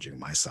acknowledging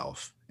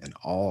myself and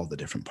all the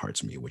different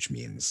parts of me, which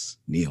means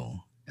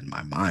Neil and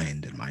my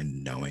mind and my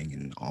knowing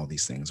and all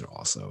these things are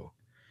also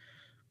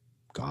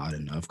God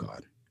and of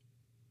God.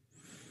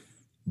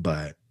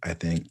 But I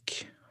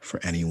think for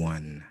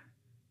anyone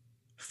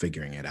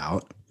figuring it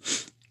out,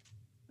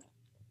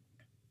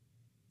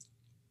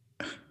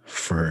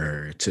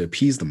 to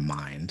appease the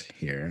mind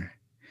here,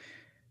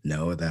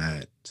 know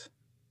that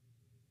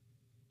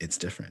it's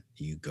different.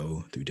 You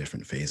go through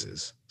different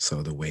phases.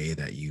 So the way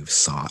that you've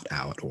sought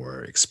out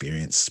or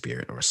experienced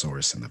spirit or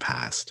source in the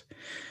past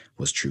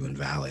was true and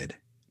valid,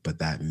 but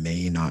that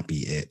may not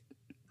be it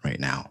right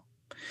now.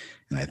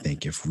 And I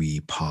think if we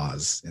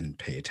pause and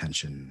pay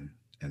attention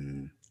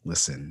and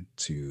listen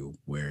to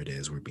where it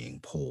is we're being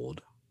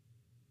pulled,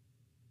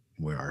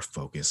 where our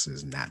focus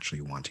is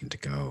naturally wanting to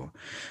go,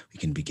 we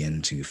can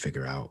begin to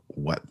figure out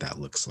what that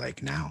looks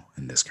like now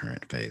in this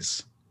current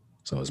phase.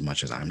 So as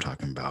much as I'm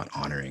talking about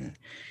honoring,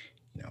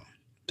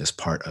 this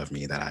part of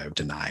me that I've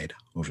denied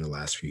over the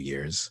last few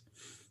years,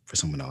 for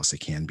someone else,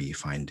 it can be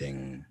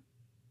finding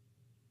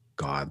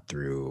God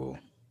through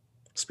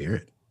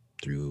spirit,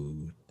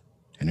 through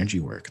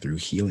energy work, through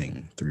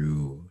healing,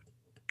 through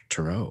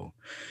tarot,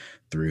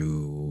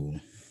 through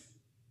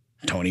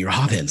Tony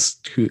Robbins.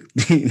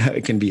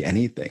 It can be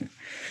anything.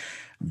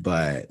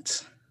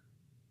 But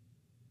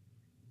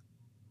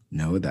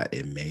know that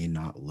it may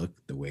not look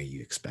the way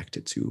you expect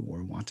it to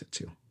or want it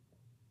to.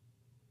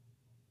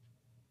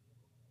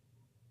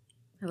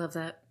 I love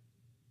that.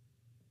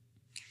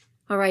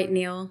 All right,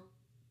 Neil.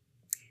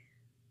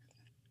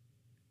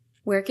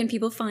 Where can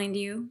people find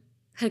you?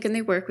 How can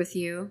they work with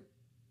you?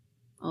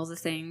 All the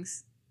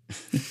things.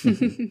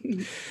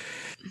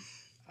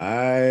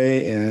 I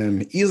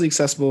am easily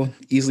accessible,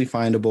 easily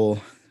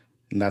findable.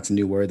 And that's a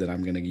new word that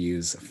I'm going to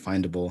use,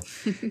 findable.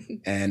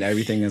 And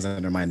everything is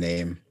under my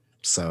name.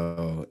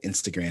 So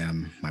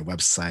Instagram, my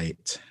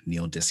website,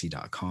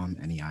 neildisy.com,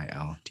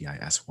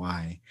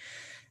 NEILDISY.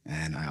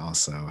 And I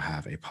also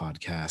have a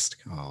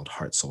podcast called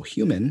Heart Soul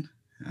Human.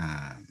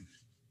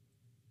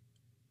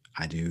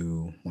 I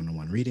do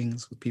one-on-one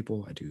readings with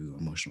people. I do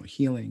emotional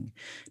healing,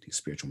 I do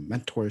spiritual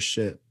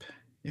mentorship.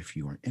 If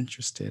you are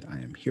interested, I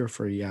am here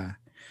for you.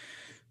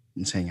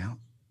 Let's hang out.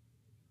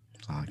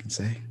 That's all I can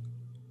say.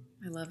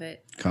 I love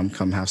it. Come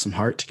have some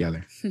heart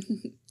together.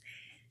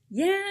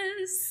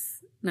 Yes.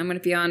 And I'm going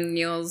to be on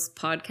Neil's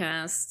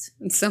podcast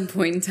at some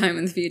point in time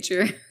in the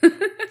future.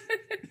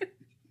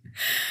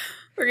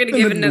 We're going to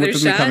give it another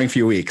shot. In the coming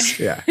few weeks.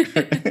 Yeah.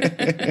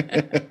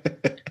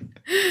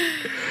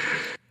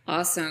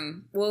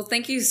 Awesome. Well,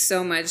 thank you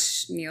so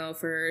much, Neil,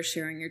 for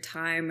sharing your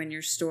time and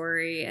your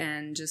story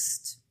and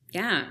just,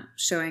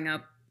 showing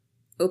up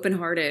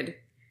open-hearted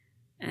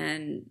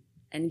and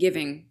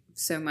giving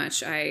so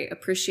much. I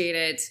appreciate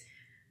it.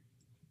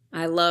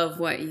 I love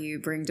what you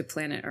bring to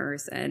planet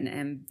Earth and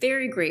am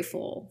very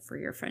grateful for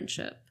your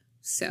friendship.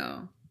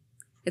 So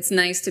It's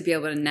nice to be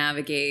able to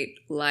navigate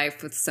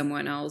life with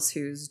someone else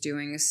who's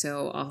doing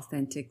so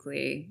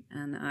authentically,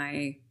 and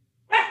I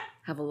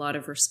have a lot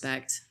of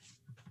respect.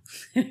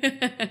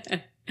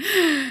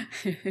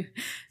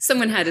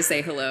 Someone had to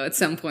say hello at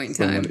some point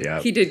in time.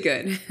 Yeah. He did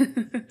good.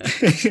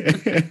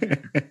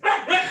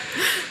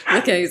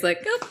 Okay, he's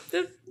like,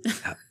 oh.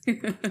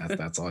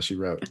 That's all she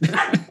wrote.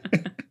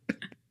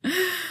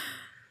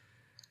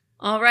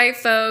 All right,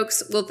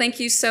 folks. Well,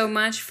 thank you so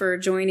much for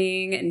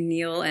joining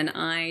Neil and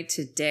I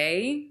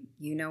today.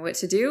 You know what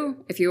to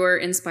do. If you are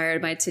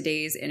inspired by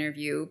today's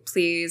interview,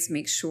 please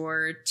make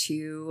sure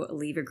to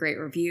leave a great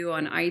review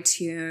on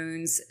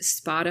iTunes,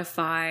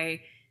 Spotify,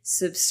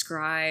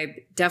 subscribe.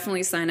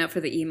 Definitely sign up for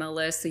the email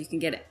list so you can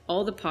get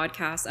all the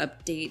podcast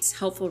updates,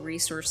 helpful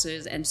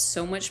resources, and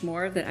so much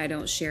more that I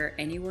don't share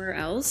anywhere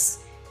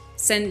else.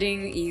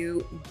 Sending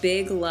you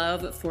big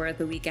love for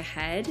the week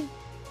ahead.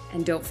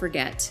 And don't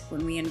forget,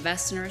 when we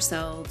invest in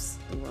ourselves,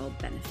 the world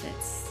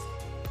benefits.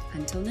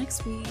 Until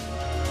next week.